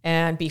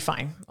and be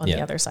fine on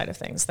the other side of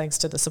things, thanks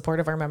to the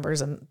support of our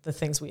members and the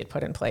things we had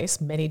put in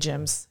place. Many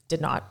gyms did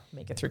not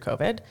make it through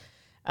COVID.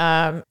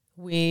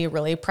 We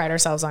really pride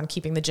ourselves on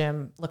keeping the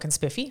gym looking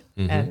spiffy.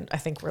 Mm-hmm. And I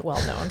think we're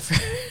well known for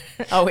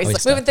always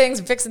like moving things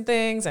and fixing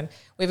things. And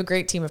we have a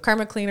great team of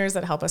karma cleaners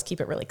that help us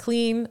keep it really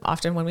clean.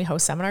 Often when we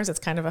host seminars, it's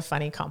kind of a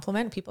funny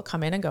compliment. People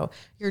come in and go,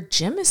 your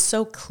gym is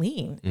so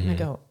clean. Mm-hmm. And I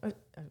go,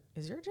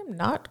 is your gym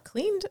not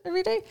cleaned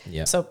every day?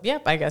 Yeah. So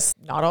I guess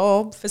not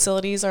all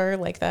facilities are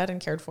like that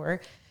and cared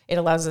for. It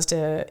allows us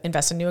to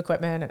invest in new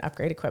equipment and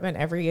upgrade equipment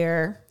every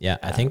year. Yeah,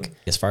 I think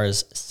as far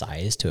as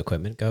size to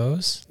equipment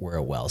goes, we're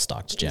a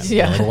well-stocked gym.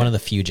 Yeah. We're one of the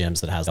few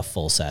gyms that has a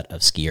full set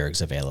of ski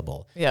ergs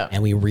available. Yeah.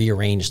 And we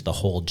rearranged the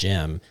whole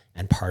gym,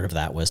 and part of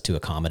that was to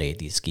accommodate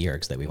these ski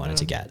ergs that we wanted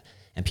to get.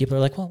 And people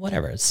are like, well,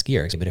 whatever, it's ski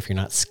ergs. But if you're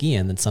not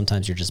skiing, then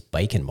sometimes you're just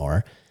biking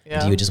more.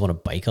 Yeah. Do you just want to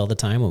bike all the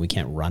time when we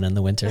can't run in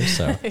the winter?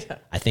 So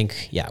I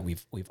think,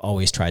 we've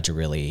always tried to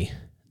really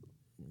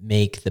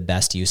make the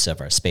best use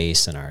of our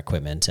space and our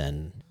equipment,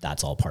 and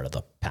that's all part of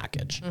the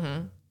package.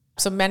 Mm-hmm.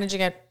 So managing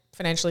it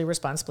financially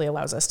responsibly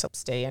allows us to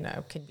stay in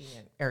a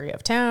convenient area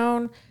of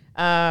town.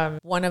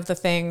 One of the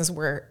things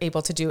we're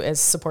able to do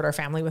is support our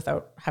family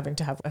without having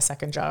to have a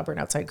second job or an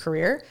outside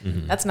career.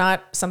 Mm-hmm. That's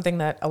not something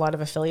that a lot of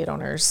affiliate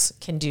owners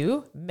can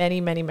do.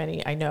 Many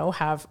I know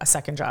have a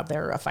second job.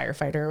 They're a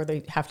firefighter or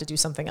they have to do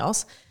something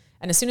else.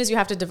 And as soon as you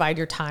have to divide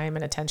your time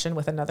and attention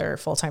with another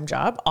full-time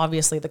job,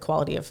 obviously the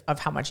quality of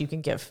how much you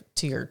can give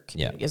to your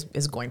community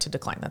is going to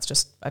decline. That's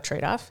just a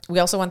trade-off. We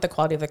also want the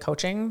quality of the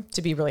coaching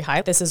to be really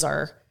high. This is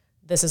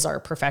our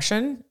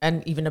profession.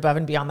 And even above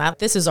and beyond that,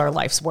 this is our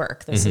life's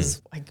work. This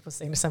is, I was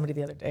saying to somebody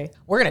the other day,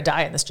 we're going to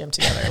die in this gym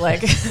together.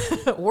 Like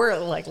we're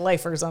like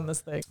lifers on this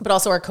thing, but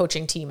also our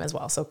coaching team as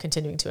well. So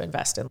continuing to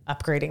invest in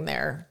upgrading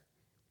their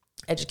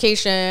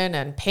education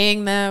and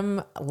paying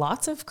them.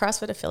 Lots of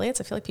CrossFit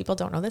affiliates, I feel like people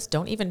don't know this,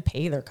 don't even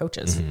pay their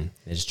coaches. Mm-hmm.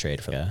 They just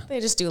trade for they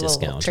just do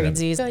little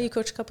tradesies. Oh, you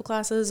coach a couple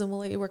classes and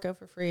we'll let you work out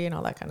for free and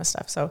all that kind of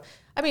stuff. So,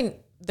 I mean,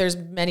 there's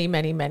many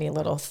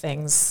little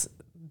things,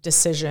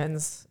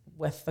 decisions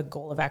with the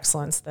goal of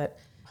excellence that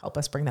help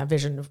us bring that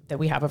vision that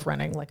we have of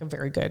running like a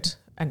very good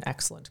and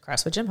excellent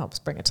CrossFit gym, helps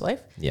bring it to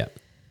life. Yeah.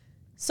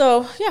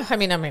 So I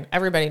mean,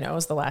 everybody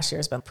knows the last year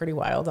has been pretty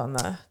wild on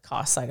the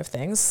cost side of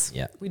things.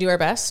 Yeah. We do our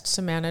best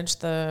to manage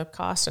the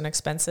cost and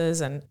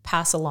expenses and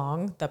pass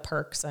along the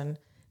perks and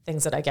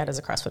things that I get as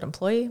a CrossFit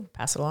employee,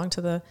 pass it along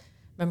to the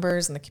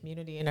members and the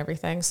community and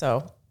everything.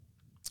 So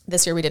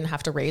this year we didn't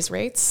have to raise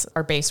rates.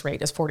 Our base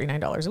rate is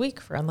 $49 a week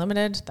for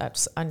unlimited.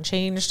 That's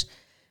unchanged.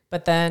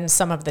 But then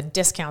some of the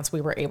discounts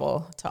we were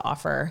able to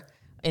offer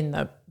in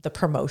the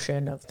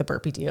promotion of the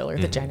burpee deal or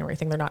the January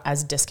thing, they're not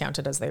as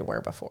discounted as they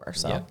were before.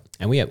 So,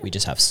 and we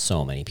just have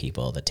so many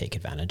people that take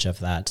advantage of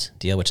that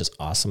deal, which is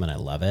awesome. And I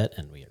love it.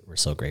 And we're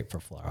so grateful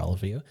for all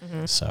of you.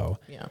 Mm-hmm. So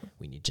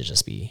we need to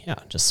just be,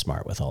 just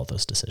smart with all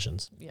those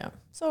decisions. Yeah.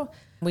 So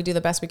we do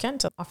the best we can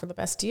to offer the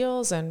best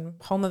deals and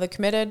home of the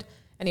committed.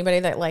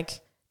 Anybody that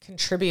like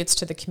contributes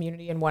to the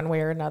community in one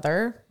way or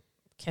another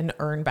can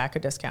earn back a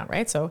discount,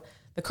 right? So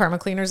the karma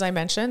cleaners I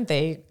mentioned,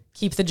 they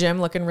keep the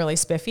gym looking really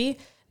spiffy.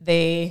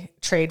 they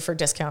trade for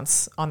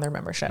discounts on their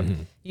membership.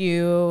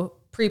 You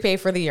prepay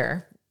for the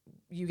year,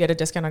 you get a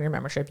discount on your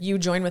membership. You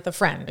join with a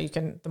friend.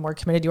 The more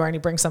committed you are and you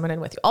bring someone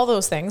in with you, all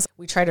those things.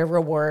 We try to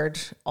reward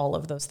all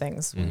of those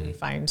things when we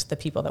find the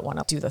people that want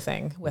to do the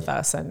thing with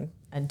us and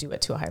do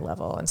it to a high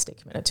level and stay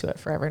committed to it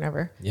forever and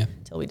ever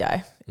until we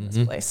die in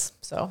this place.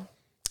 So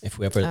if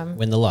we ever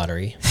win the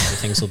lottery,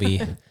 things will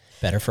be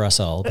better for us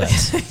all, but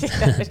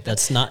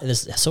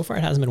so far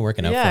it hasn't been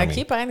working out for me. Yeah,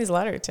 keep buying these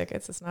lottery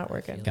tickets. It's not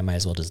working. I might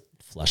as well just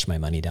flush my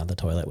money down the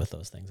toilet with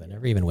those things. I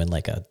never even win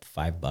like a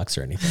 $5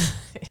 or anything.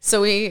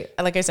 So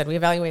like I said, we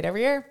evaluate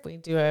every year. We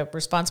do a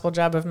responsible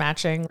job of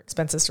matching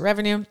expenses to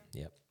revenue.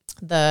 Yep.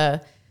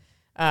 The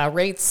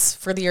rates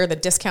for the year, the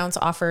discounts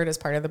offered as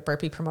part of the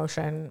burpee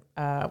promotion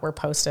were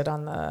posted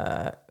on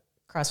the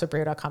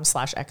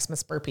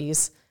CrossFitBrio.com/Xmas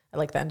burpees at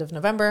like the end of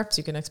November. So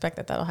you can expect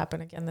that that'll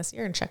happen again this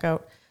year, and check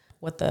out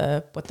what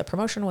the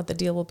promotion, what the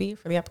deal will be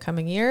for the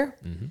upcoming year.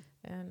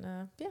 And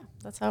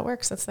that's how it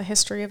works. That's the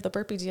history of the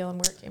burpee deal and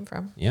where it came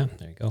from. Yeah,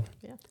 there you go.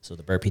 Yeah. So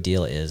the burpee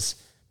deal is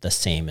the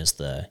same as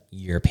the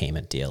year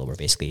payment deal, where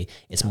basically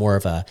it's more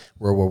of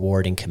we're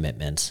rewarding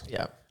commitments.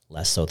 Yeah.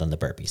 Less so than the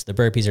burpees. The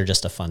burpees are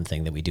just a fun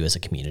thing that we do as a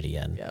community,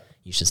 and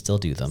you should still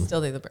do them.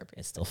 Still do the burpees.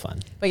 It's still fun.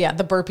 But yeah,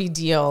 the burpee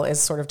deal is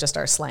sort of just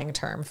our slang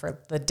term for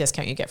the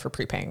discount you get for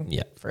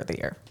prepaying for the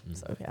year.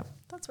 So yeah,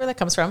 that's where that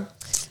comes from.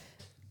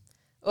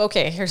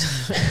 Okay,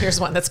 here's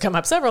one that's come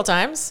up several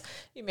times.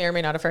 You may or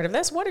may not have heard of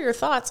this. What are your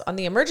thoughts on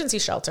the emergency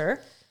shelter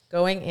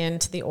going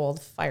into the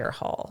old fire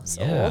hall?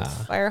 So old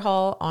fire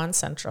hall on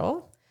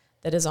Central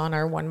that is on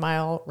our 1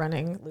 mile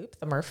running loop,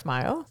 the Murph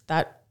Mile.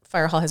 That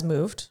fire hall has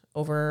moved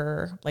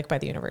over like by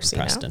the university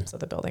now. So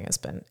the building has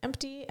been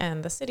empty,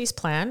 and the city's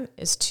plan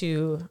is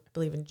to, I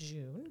believe in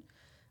June,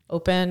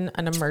 open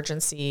an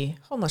emergency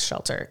homeless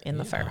shelter in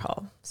the fire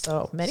hall.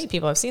 So many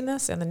people have seen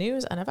this in the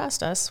news and have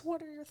asked us,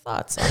 what are your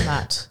thoughts on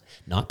that?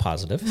 Not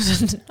positive.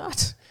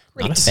 Not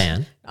great. Not a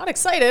fan. Not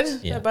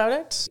excited about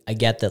it. I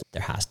get that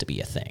there has to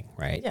be a thing,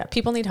 right? Yeah,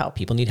 people need help.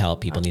 People need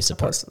help. People need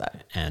support. To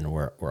that. And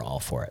we're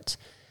all for it.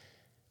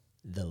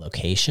 The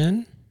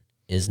location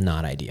is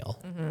not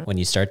ideal. When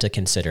you start to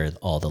consider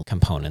all the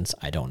components,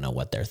 I don't know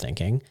what they're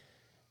thinking.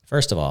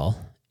 First of all,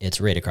 it's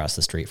right across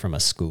the street from a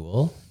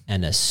school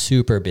and a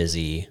super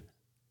busy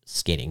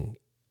skating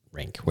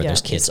rink where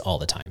there's kids all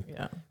the time,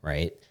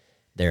 right?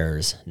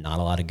 There's not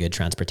a lot of good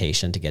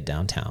transportation to get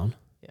downtown.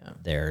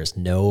 There's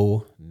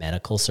no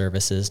medical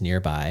services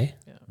nearby,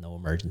 no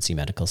emergency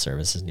medical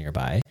services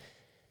nearby.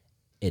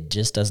 It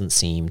just doesn't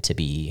seem to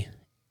be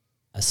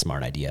a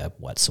smart idea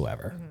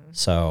whatsoever.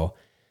 So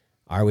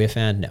are we a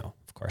fan? No,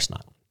 of course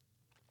not.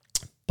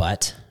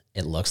 But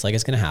it looks like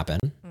it's going to happen.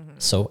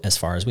 So as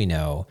far as we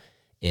know,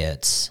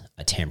 it's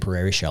a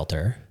temporary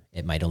shelter.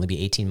 It might only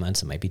be 18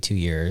 months. It might be 2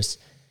 years.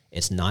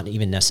 It's not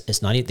even,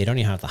 they don't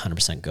even have the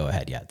 100% go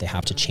ahead yet. They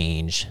have to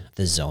change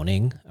the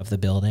zoning of the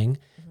building.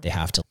 They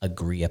have to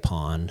agree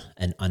upon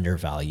an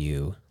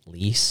undervalue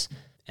lease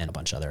and a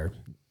bunch of other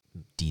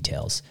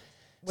details.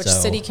 Which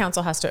city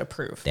council has to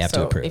approve. They have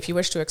to approve. If you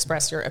wish to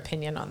express your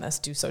opinion on this,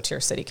 do so to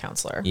your city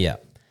councilor. Yeah.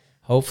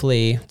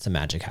 Hopefully some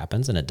magic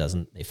happens and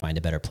they find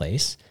a better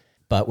place.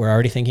 But we're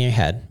already thinking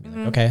ahead.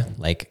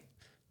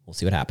 We'll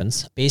see what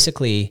happens.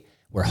 Basically,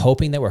 we're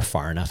hoping that we're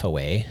far enough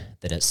away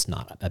that it's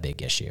not a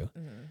big issue.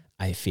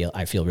 I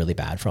feel really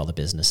bad for all the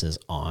businesses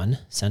on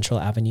Central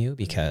Avenue,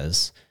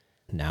 because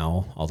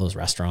now all those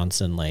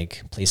restaurants and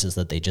like places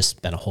that they just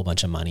spent a whole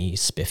bunch of money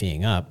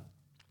spiffying up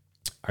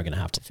are going to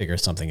have to figure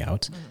something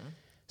out.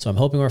 So I'm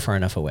hoping we're far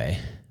enough away,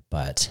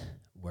 but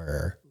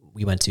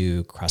we went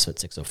to CrossFit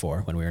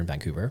 604 when we were in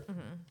Vancouver,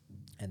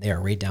 and they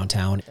are right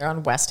downtown. They're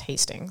on West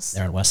Hastings.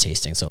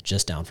 So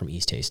just down from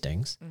East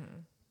Hastings.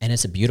 And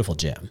it's a beautiful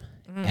gym.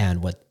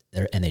 And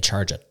they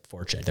charge a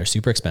fortune. They're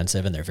super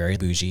expensive and they're very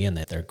bougie and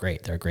they're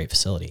great. They're a great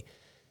facility.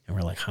 And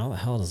we're like, how the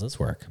hell does this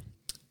work?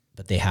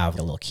 But they have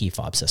a little key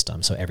fob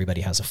system. So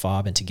everybody has a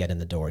fob, and to get in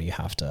the door, you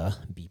have to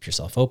beep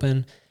yourself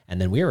open.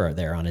 And then we were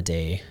there on a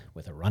day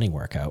with a running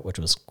workout, which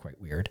was quite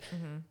weird.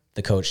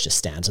 The coach just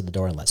stands at the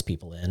door and lets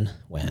people in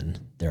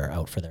when they're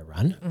out for their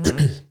run.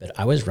 But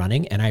I was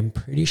running, and I'm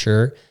pretty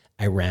sure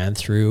I ran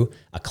through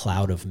a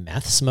cloud of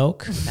meth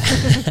smoke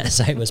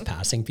as I was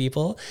passing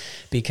people,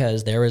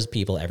 because there was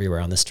people everywhere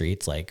on the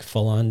streets, like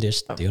full on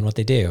just doing what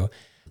they do.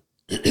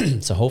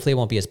 So hopefully it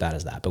won't be as bad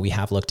as that, but we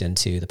have looked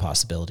into the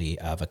possibility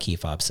of a key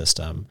fob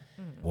system.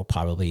 We'll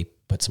probably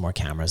put some more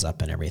cameras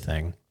up and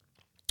everything.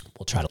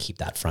 We'll try to keep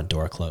that front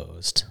door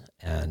closed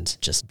and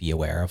just be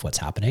aware of what's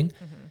happening.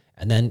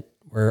 And then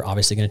we're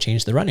obviously going to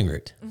change the running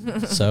route.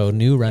 So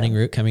new running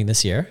route coming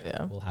this year.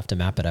 We'll have to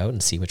map it out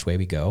and see which way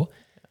we go.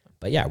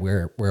 But yeah,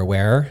 we're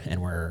aware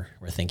and we're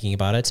thinking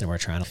about it, and we're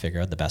trying to figure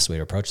out the best way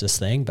to approach this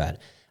thing. But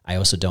I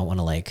also don't want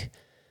to like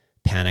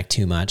panic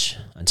too much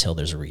until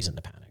there's a reason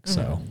to panic.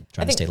 So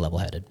trying to stay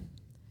level-headed.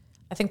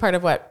 I think part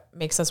of what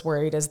makes us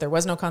worried is there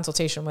was no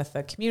consultation with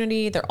the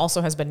community. There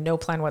also has been no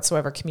plan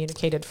whatsoever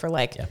communicated for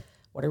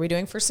what are we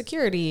doing for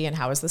security, and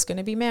how is this going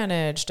to be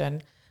managed,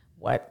 and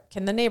what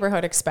can the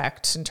neighborhood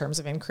expect in terms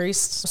of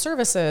increased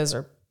services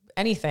or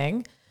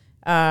anything.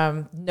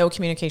 No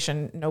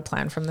communication, no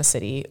plan from the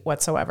city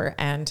whatsoever.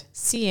 And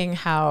seeing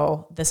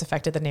how this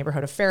affected the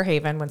neighborhood of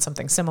Fairhaven when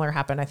something similar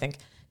happened, I think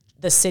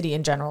the city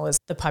in general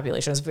the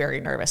population is very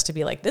nervous to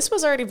be like, this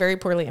was already very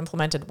poorly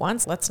implemented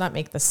once. Let's not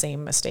make the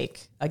same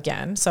mistake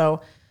again.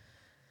 So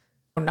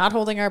I'm not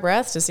holding our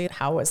breath to see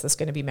how is this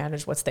going to be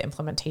managed? What's the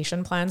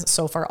implementation plans?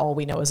 So far, all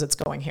we know is it's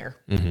going here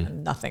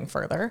and nothing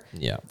further.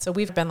 Yeah. So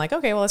we've been like,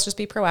 okay, well, let's just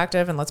be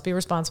proactive and let's be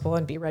responsible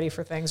and be ready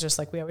for things just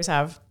like we always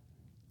have.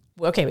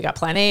 Okay, we got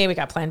plan A, we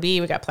got plan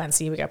B, we got plan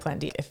C, we got plan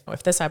D.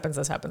 If this happens,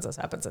 this happens, this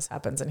happens, this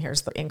happens. And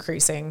here's the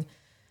increasing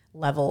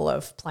level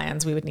of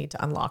plans we would need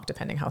to unlock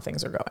depending how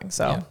things are going.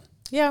 So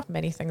yeah,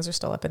 many things are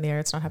still up in the air.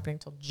 It's not happening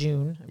until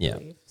June, I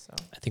believe. So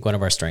I think one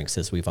of our strengths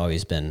is we've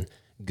always been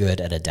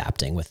good at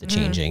adapting with the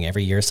changing.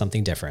 Every year is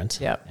something different.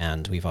 Yep.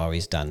 And we've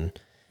always done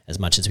as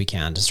much as we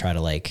can to try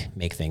to like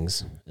make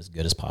things as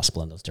good as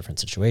possible in those different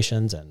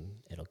situations. And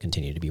it'll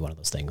continue to be one of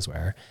those things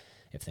where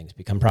if things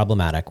become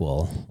problematic,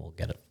 we'll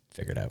get it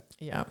figured out.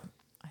 Yeah.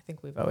 I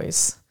think we've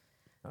always,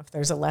 if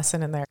there's a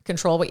lesson in there,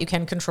 control what you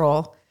can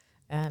control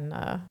and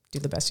do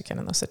the best you can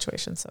in those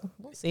situations. So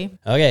we'll see.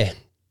 Okay.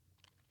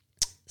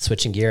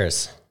 Switching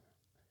gears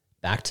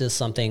back to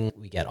something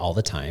we get all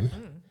the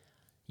time.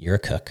 You're a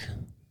cook.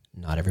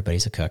 Not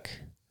everybody's a cook.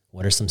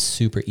 What are some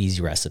super easy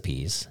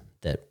recipes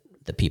that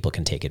the people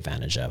can take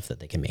advantage of that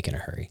they can make in a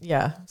hurry?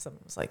 Yeah.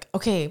 Someone was like,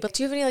 okay, but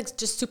do you have any like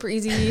just super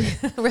easy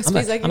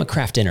recipes? I'm a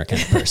craft dinner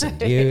kind of person.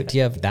 Do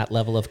you have that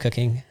level of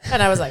cooking?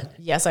 And I was like,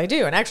 yes, I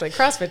do. And actually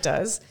CrossFit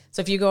does.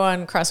 So if you go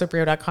on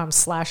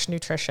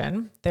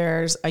crossfitbrio.com/nutrition,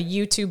 there's a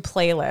YouTube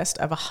playlist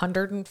of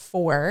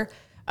 104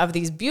 of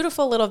these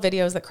beautiful little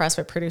videos that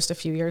CrossFit produced a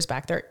few years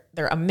back.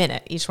 They're a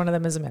minute. Each one of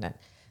them is a minute.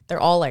 They're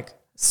all like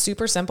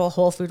super simple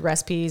whole food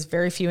recipes,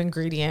 very few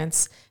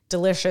ingredients,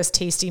 delicious,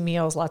 tasty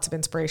meals, lots of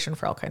inspiration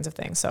for all kinds of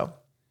things. So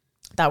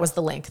that was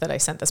the link that I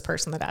sent this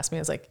person that asked me.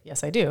 I was like,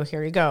 yes, I do.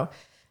 Here you go.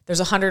 There's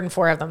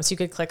 104 of them. So you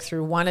could click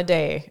through one a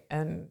day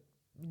and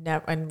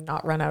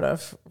not run out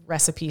of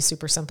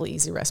super simple,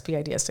 easy recipe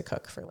ideas to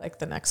cook for like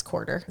the next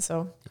quarter.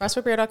 So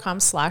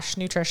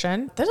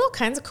crossfitbrio.com/nutrition. There's all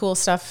kinds of cool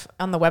stuff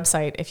on the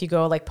website. If you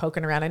go like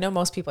poking around, I know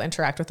most people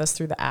interact with us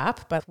through the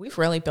app, but we've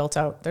really built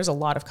out, there's a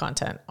lot of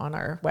content on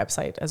our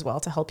website as well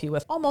to help you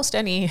with almost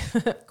any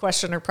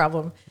question or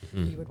problem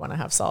you would want to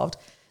have solved.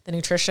 The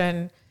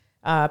nutrition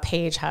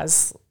page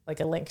has like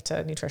a link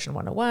to Nutrition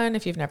 101.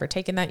 If you've never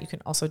taken that, you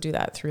can also do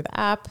that through the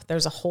app.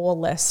 There's a whole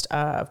list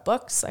of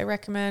books I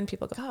recommend.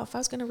 People go, oh, if I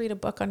was going to read a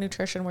book on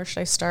nutrition, where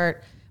should I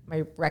start?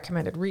 My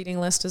recommended reading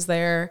list is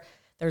there.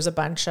 There's a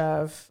bunch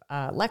of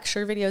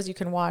lecture videos you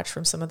can watch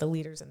from some of the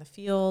leaders in the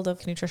field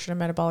of nutrition and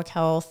metabolic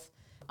health.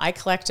 I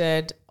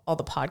collected all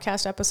the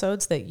podcast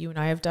episodes that you and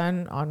I have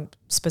done on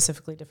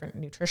specifically different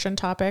nutrition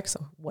topics.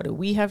 So what do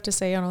we have to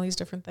say on all these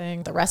different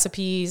things? The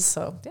recipes.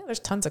 So yeah, there's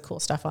tons of cool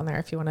stuff on there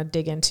if you want to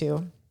dig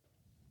into.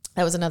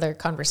 That was another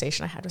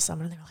conversation I had with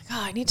someone and they were like,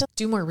 oh, I need to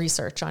do more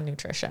research on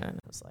nutrition. And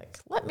I was like,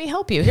 let me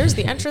help you. Here's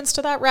the entrance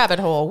to that rabbit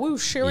hole.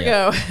 Whoosh, here we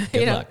go.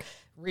 Good luck.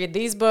 Read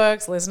these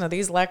books, listen to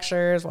these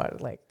lectures,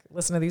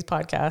 listen to these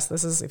podcasts.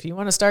 This is, if you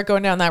want to start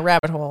going down that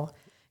rabbit hole,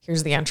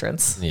 here's the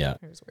entrance. Yeah.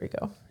 Here's where you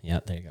go.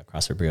 Yeah, there you go.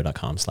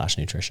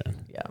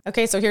 CrossFitBrio.com/nutrition. Yeah.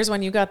 Okay, so here's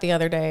one you got the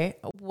other day.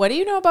 What do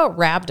you know about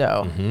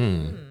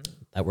rhabdo?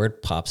 That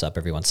word pops up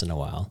every once in a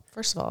while.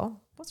 First of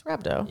all, what's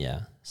rhabdo?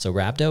 Yeah. So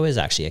rhabdo is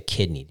actually a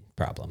kidney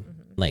problem.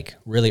 Like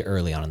really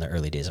early on in the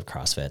early days of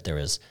CrossFit, there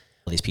was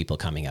all these people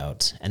coming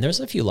out and there's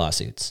a few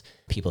lawsuits,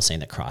 people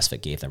saying that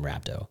CrossFit gave them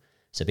rhabdo.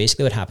 So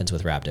basically what happens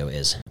with rhabdo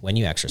is when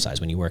you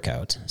exercise, when you work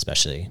out,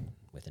 especially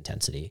with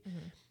intensity,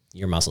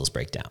 your muscles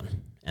break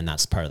down. And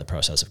that's part of the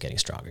process of getting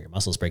stronger. Your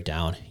muscles break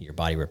down, your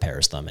body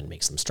repairs them and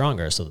makes them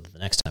stronger so that the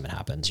next time it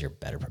happens, you're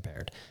better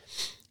prepared.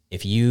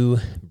 If you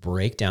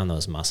break down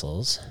those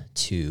muscles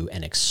to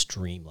an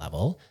extreme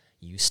level,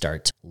 you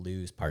start to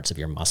lose parts of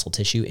your muscle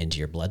tissue into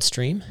your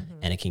bloodstream,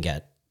 and it can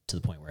get to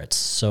the point where it's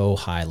so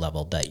high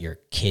level that your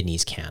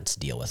kidneys can't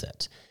deal with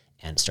it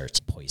and starts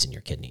to poison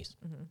your kidneys.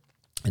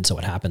 And so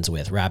what happens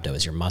with rhabdo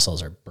is your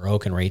muscles are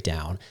broken right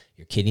down,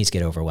 your kidneys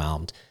get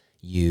overwhelmed,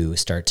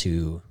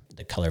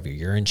 the color of your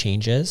urine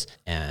changes,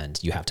 and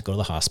you have to go to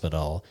the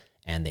hospital,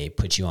 and they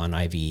put you on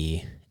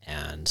IV,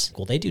 and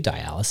they do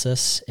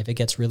dialysis if it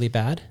gets really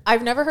bad.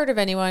 I've never heard of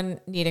anyone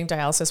needing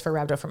dialysis for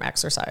rhabdo from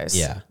exercise.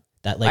 Yeah.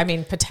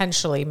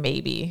 Potentially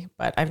maybe,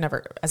 but I've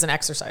never, as an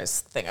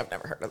exercise thing, I've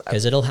never heard of that.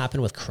 Because it'll happen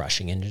with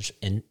crushing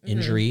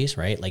injuries,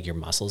 right? Like your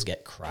muscles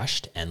get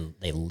crushed and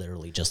they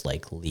literally just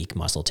like leak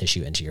muscle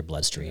tissue into your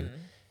bloodstream.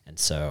 And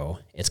so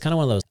it's kind of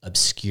one of those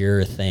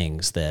obscure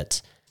things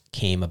that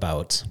came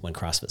about when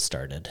CrossFit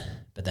started.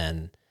 But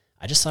then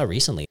I just saw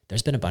recently,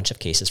 there's been a bunch of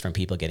cases from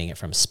people getting it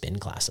from spin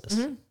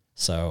classes.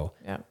 So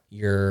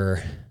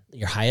your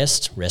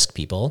highest risk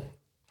people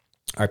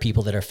are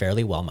people that are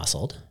fairly well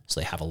muscled. So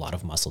they have a lot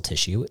of muscle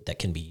tissue that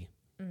can be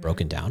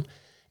broken down,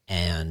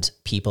 and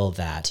people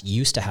that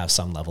used to have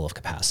some level of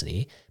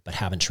capacity, but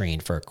haven't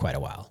trained for quite a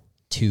while,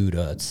 2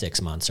 to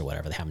 6 months or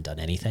whatever. They haven't done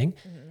anything.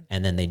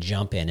 And then they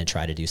jump in and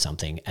try to do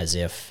something as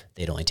if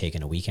they'd only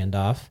taken a weekend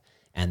off.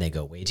 and they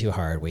go way too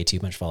hard, way too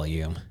much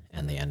volume,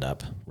 and they end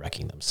up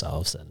wrecking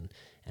themselves and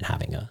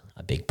having a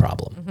big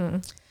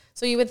problem.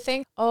 So you would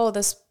think, oh,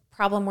 this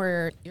problem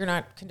where you're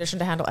not conditioned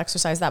to handle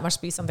exercise, that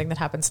must be something that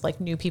happens to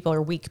like new people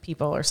or weak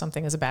people, or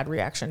something as a bad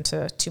reaction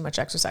to too much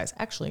exercise.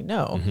 Actually,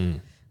 no.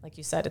 Like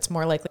you said, it's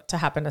more likely to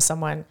happen to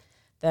someone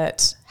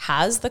that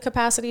has the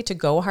capacity to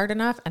go hard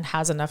enough and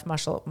has enough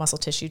muscle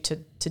tissue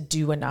to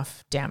do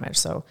enough damage.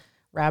 So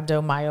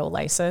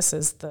rhabdomyolysis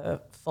is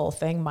the full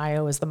thing.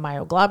 Myo is the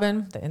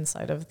myoglobin, the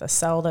inside of the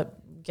cell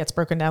that gets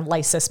broken down.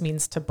 Lysis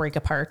means to break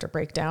apart or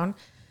break down.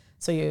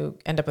 So you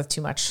end up with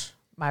too much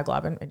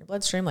myoglobin in your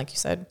bloodstream. Like you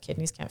said,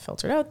 kidneys can't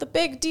filter it out. The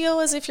big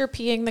deal is if you're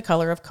peeing the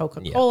color of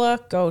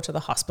Coca-Cola, go to the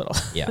hospital.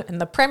 Yeah. And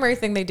the primary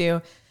thing they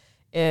do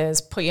is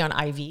put you on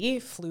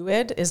IV.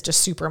 Fluid is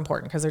just super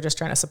important because they're just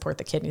trying to support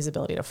the kidney's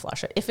ability to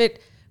flush it. If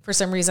it, for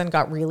some reason,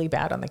 got really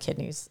bad on the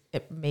kidneys,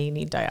 it may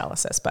need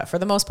dialysis. But for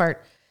the most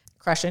part,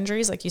 crush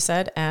injuries, like you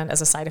said, and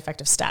as a side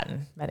effect of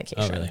statin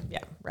medication. Oh, really?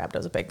 Yeah,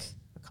 rhabdo's a big,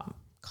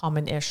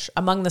 common-ish.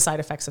 Among the side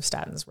effects of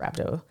statins,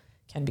 rhabdo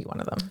can be one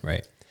of them.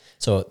 Right.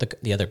 So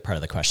the other part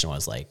of the question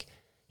was like,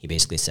 he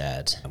basically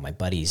said, my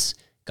buddy's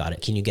got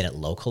it. Can you get it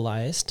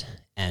localized?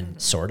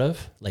 And sort of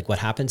like what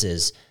happens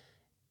is,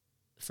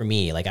 for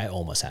me, like I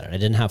almost had it. I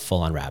didn't have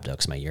full on rhabdo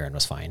because my urine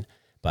was fine,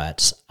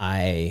 but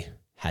I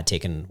had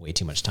taken way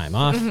too much time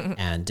off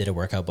and did a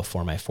workout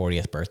before my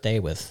 40th birthday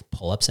with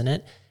pull-ups in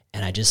it.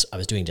 And I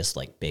was doing just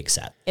like big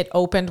set. It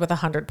opened with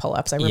 100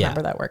 pull-ups. I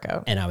remember that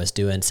workout. And I was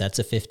doing sets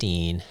of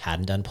 15,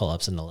 hadn't done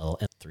pull-ups in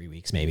 3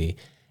 weeks maybe,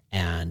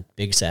 and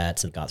big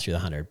sets, and got through the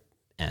 100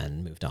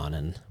 and moved on,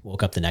 and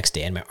woke up the next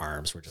day and my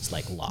arms were just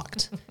like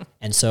locked.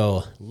 And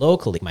so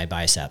locally my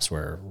biceps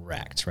were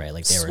wrecked, right?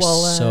 Like they were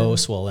so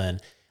swollen.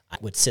 I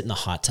would sit in the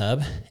hot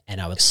tub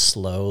and I would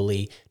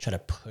slowly try to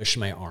push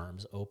my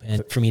arms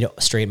open. For me to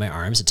straighten my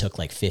arms, it took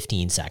like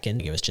 15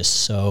 seconds. It was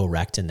just so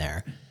wrecked in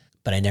there,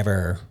 but I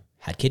never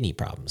had kidney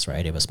problems,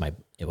 right? It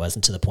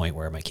wasn't to the point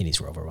where my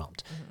kidneys were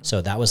overwhelmed.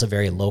 So that was a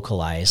very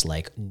localized,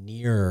 like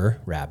near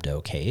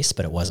rhabdo case,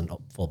 but it wasn't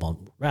full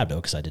blown rhabdo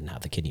because I didn't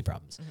have the kidney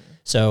problems.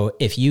 So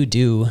if you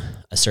do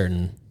a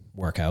certain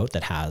workout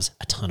that has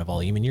a ton of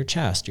volume in your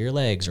chest, your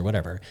legs or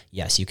whatever,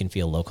 yes, you can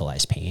feel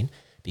localized pain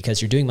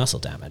because you're doing muscle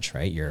damage,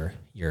 right?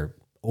 You're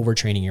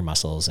overtraining your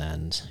muscles,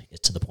 and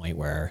it's to the point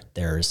where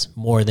there's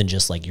more than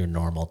just like your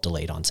normal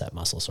delayed onset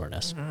muscle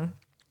soreness.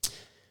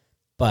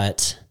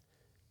 But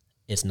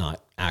it's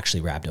not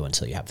actually rhabdo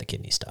until you have the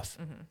kidney stuff.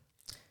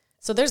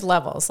 So there's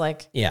levels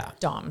like Yeah.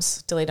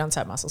 DOMS, delayed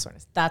onset muscle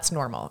soreness. That's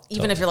normal.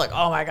 Even if you're like,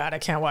 oh my God, I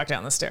can't walk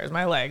down the stairs.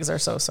 My legs are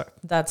so sore.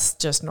 That's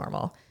just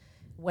normal.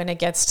 When it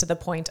gets to the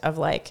point of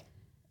like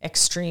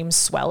extreme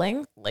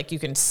swelling, like you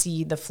can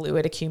see the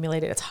fluid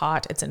accumulated, it's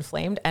hot, it's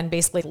inflamed, and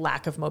basically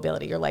lack of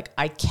mobility. You're like,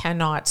 I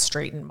cannot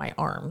straighten my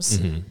arms.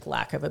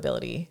 Lack of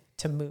ability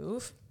to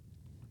move.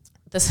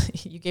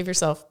 You gave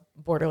yourself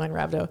borderline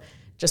rhabdo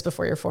just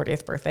before your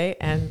 40th birthday,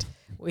 and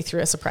we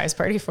threw a surprise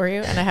party for you.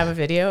 And I have a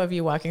video of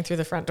you walking through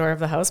the front door of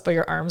the house, but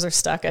your arms are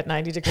stuck at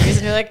 90 degrees,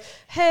 and you're like,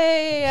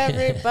 hey,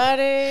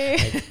 everybody.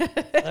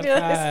 And you're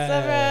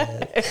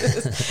like,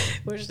 surprise.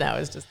 Which now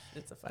is just,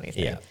 it's a funny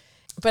thing. Yeah.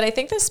 But I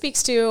think this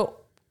speaks to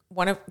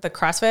one of the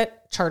CrossFit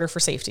charter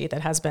for safety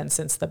that has been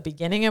since the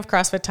beginning of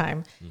CrossFit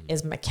time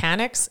is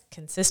mechanics,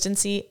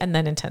 consistency, and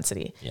then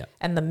intensity. Yeah.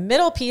 And the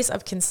middle piece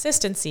of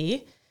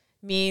consistency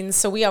means,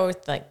 so we always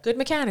like good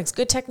mechanics,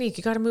 good technique.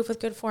 You got to move with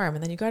good form,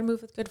 and then you got to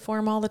move with good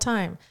form all the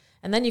time.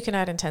 And then you can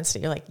add intensity.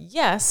 You're like,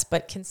 yes,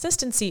 but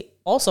consistency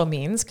also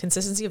means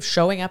consistency of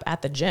showing up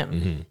at the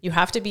gym. You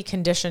have to be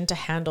conditioned to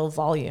handle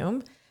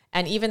volume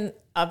and even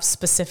of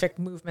specific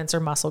movements or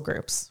muscle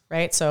groups,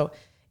 right? So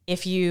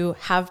if you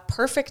have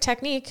perfect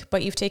technique,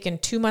 but you've taken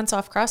 2 months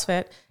off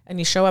CrossFit and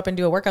you show up and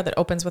do a workout that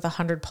opens with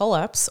 100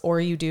 pull-ups, or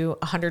you do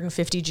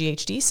 150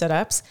 GHD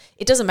sit-ups,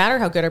 it doesn't matter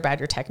how good or bad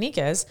your technique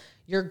is,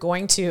 you're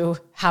going to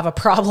have a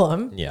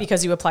problem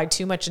because you applied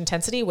too much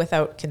intensity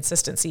without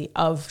consistency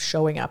of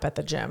showing up at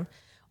the gym.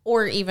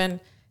 Or even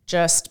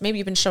just maybe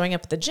you've been showing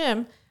up at the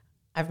gym.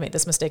 I've made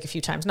this mistake a few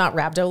times, not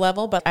rhabdo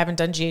level, but I haven't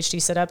done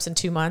GHD sit-ups in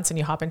 2 months, and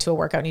you hop into a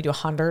workout and you do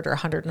 100 or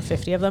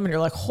 150 of them, and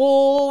you're like,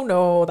 oh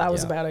no, that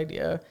was a bad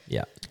idea.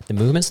 Yeah. The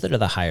movements that are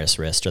the highest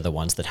risk are the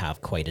ones that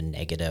have quite a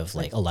negative,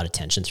 like a lot of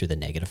tension through the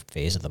negative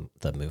phase of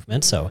the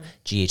movement. So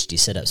GHD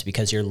sit-ups,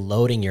 because you're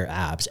loading your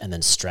abs and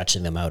then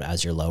stretching them out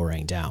as you're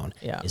lowering down,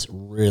 is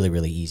really,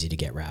 really easy to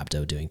get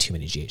rhabdo doing too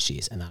many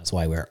GHDs. And that's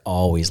why we're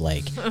always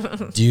like,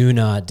 do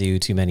not do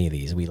too many of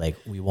these.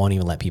 We won't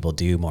even let people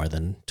do more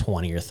than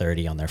 20 or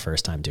 30 on their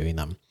first time doing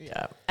them.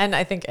 Yeah. And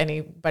I think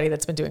anybody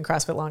that's been doing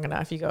CrossFit long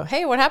enough, you go,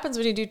 hey, what happens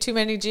when you do too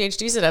many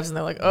GHD sit-ups? And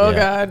they're like, oh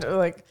God.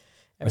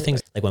 Or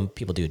things like when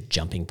people do a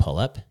jumping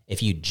pull-up,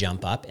 if you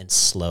jump up and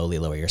slowly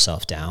lower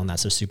yourself down,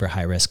 that's a super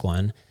high risk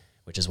one,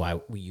 which is why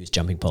we use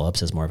jumping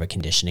pull-ups as more of a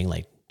conditioning,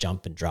 like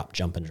jump and drop,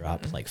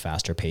 like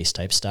faster pace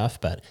type stuff.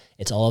 But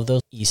it's all of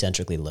those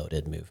eccentrically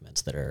loaded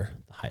movements that are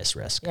the highest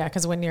risk. Yeah,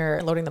 because when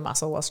you're loading the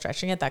muscle while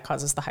stretching it, that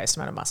causes the highest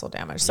amount of muscle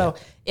damage. So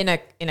in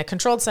a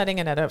controlled setting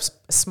and at a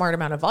smart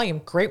amount of volume,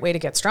 great way to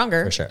get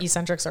stronger. For sure.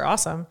 Eccentrics are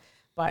awesome.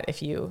 But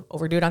if you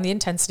overdo it on the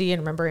intensity,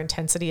 and remember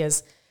intensity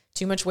is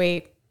too much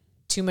weight,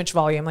 too much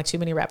volume, like too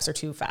many reps or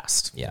too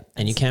fast. Yeah.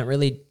 And you can't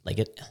really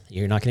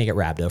you're not going to get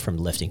rhabdo from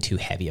lifting too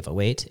heavy of a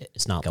weight.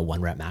 It's not like a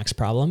 1 rep max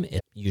problem.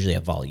 It's usually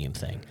a volume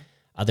thing.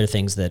 Other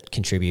things that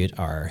contribute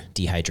are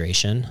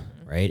dehydration,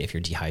 right? If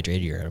you're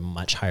dehydrated, you're at a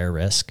much higher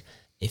risk.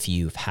 If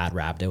you've had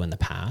rhabdo in the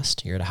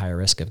past, you're at a higher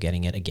risk of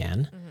getting it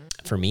again.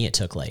 For me, it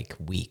took like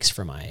weeks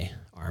for my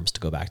arms to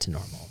go back to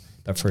normal,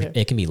 but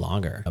it can be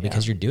longer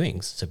because you're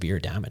doing severe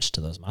damage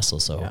to those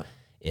muscles. So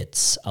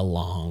it's a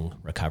long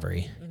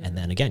recovery. And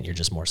then again, you're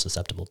just more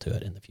susceptible to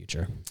it in the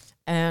future.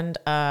 And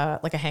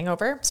like a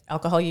hangover,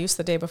 alcohol use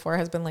the day before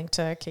has been linked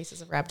to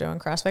cases of rhabdo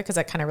and CrossFit because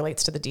that kind of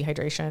relates to the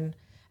dehydration,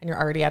 and you're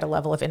already at a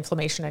level of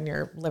inflammation and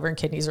your liver and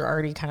kidneys are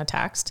already kind of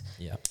taxed.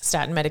 Yeah.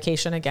 Statin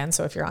medication, again,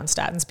 so if you're on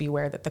statins,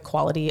 beware that the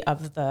quality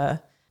of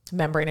the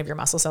membrane of your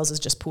muscle cells is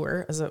just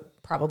poor,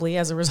 probably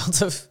as a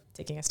result of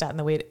taking a statin,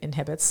 the way it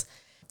inhibits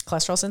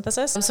cholesterol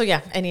synthesis. So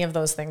yeah, any of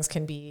those things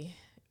can be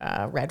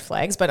red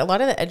flags. But a lot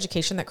of the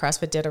education that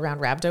CrossFit did around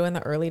rhabdo in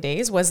the early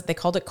days was they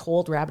called it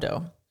cold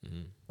rhabdo.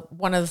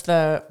 One of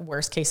the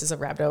worst cases of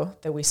rhabdo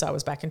that we saw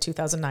was back in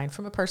 2009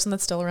 from a person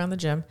that's still around the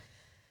gym.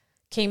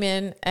 Came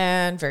in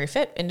and very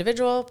fit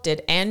individual,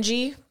 did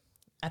Angie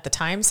at the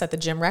time, set the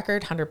gym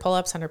record, 100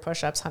 pull-ups, 100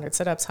 push-ups, 100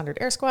 sit-ups, 100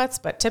 air squats,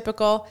 but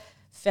typical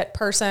fit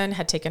person,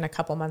 had taken a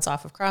couple months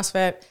off of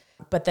CrossFit,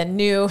 but then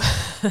knew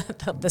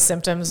the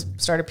symptoms,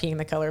 started peeing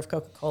the color of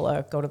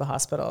Coca-Cola, go to the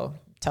hospital,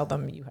 tell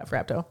them you have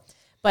rhabdo.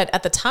 But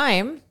at the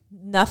time,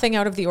 nothing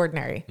out of the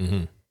ordinary.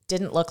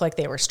 Didn't look like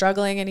they were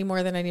struggling any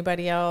more than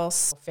anybody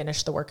else.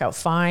 Finished the workout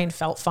fine,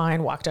 felt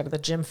fine, walked out of the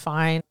gym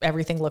fine.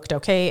 Everything looked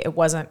okay. It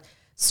wasn't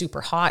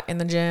super hot in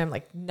the gym,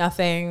 like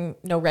nothing,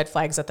 no red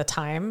flags at the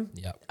time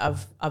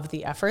of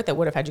the effort that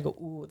would have had you go,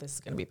 ooh, this is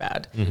going to be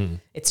bad.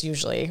 It's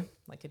usually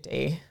like a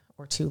day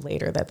or two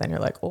later that then you're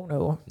like, oh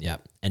no. Yeah.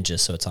 And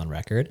just so it's on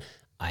record,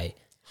 I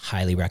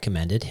highly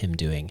recommended him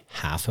doing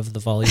half of the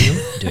volume,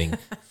 doing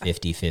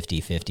 50,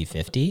 50, 50,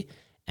 50.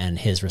 And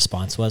his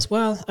response was,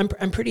 well,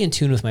 I'm pretty in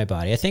tune with my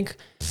body. I think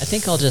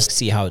I'll just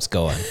see how it's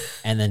going.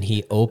 And then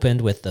he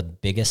opened with the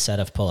biggest set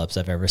of pull-ups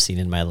I've ever seen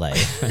in my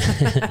life.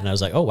 And I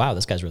was like, oh, wow,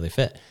 this guy's really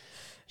fit.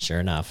 Sure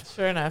enough,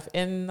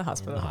 in the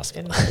hospital.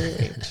 In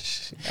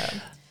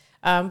the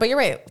but you're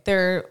right.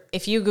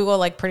 If you Google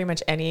like pretty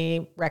much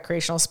any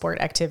recreational sport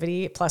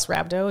activity plus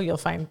rhabdo, you'll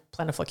find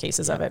plentiful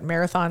cases of it.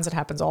 Marathons, it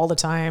happens all the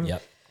time.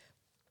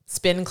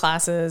 Spin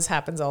classes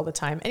happens all the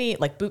time. Any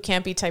like boot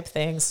campy type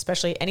things,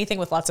 especially anything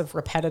with lots of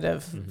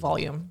repetitive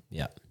volume.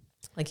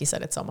 Like you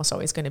said, it's almost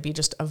always going to be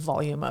just a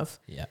volume of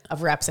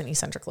reps and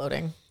eccentric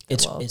loading.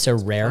 It's a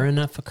rare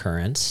enough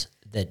occurrence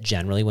that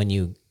generally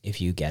if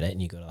you get it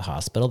and you go to the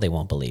hospital, they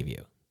won't believe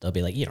you. They'll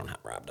be like, you don't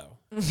have rhabdo.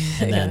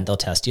 And then they'll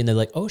test you and they're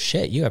like, oh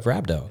shit, you have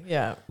rhabdo.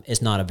 Yeah.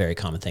 It's not a very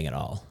common thing at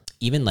all.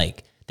 Even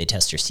like they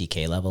test your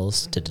CK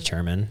levels to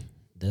determine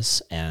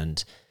this.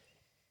 And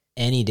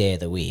any day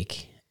of the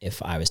week,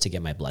 if I was to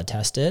get my blood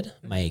tested,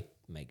 my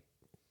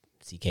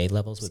CK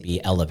levels would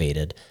be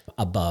elevated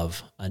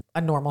above a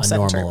normal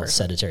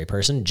sedentary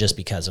person just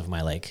because of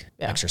my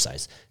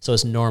exercise. So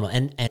it's normal.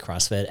 And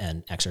CrossFit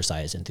and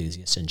exercise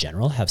enthusiasts in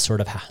general have sort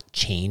of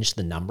changed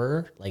the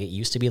number. Like it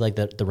used to be like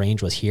the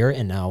range was here,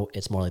 and now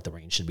it's more like the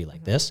range should be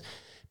like this,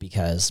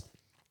 because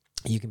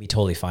you can be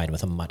totally fine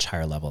with a much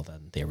higher level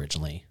than they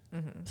originally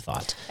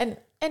thought. And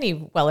any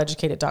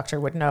well-educated doctor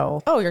would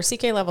know, oh, your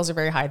CK levels are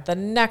very high. The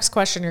next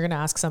question you're going to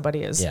ask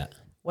somebody is,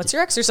 what's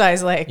your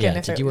exercise like? Yeah.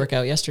 And did you work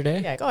out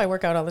yesterday? Yeah. I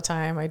work out all the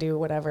time. I do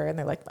whatever. And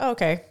they're like, oh,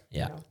 okay.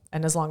 Yeah.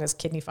 And as long as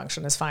kidney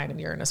function is fine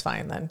and urine is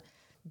fine, then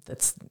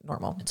that's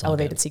normal.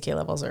 Elevated CK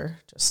levels are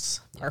just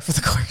par for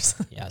the course.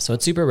 Yeah. So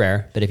it's super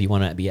rare, but if you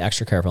want to be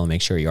extra careful and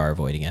make sure you are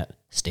avoiding it,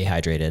 stay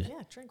hydrated.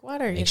 Yeah. Drink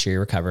water. Make sure you're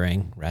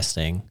recovering,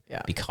 resting.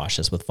 Yeah. Be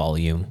cautious with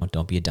volume.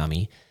 Don't be a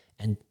dummy.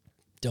 And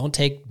don't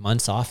take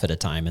months off at a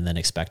time and then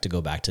expect to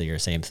go back to your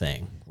same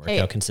thing. Work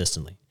out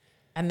consistently.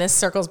 And this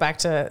circles back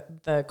to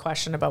the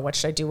question about what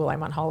should I do while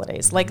I'm on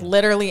holidays? Like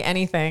literally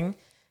anything.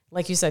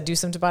 Like you said, do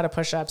some Tabata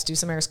push-ups, do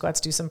some air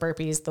squats, do some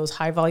burpees, those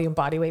high volume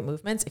body weight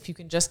movements. If you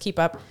can just keep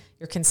up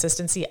your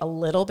consistency a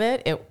little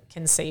bit, it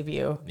can save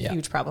you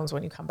huge problems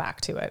when you come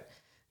back to it.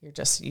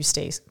 You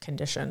stay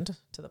conditioned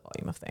to the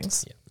volume of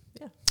things.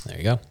 Yeah. There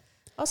you go.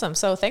 Awesome.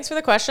 So thanks for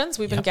the questions.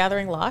 We've been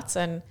gathering lots,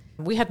 and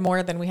we had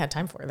more than we had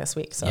time for this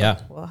week. So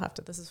we'll have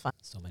to, this is fun.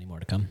 So many more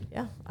to come.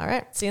 Yeah. All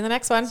right. See you in the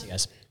next one. See you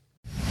guys.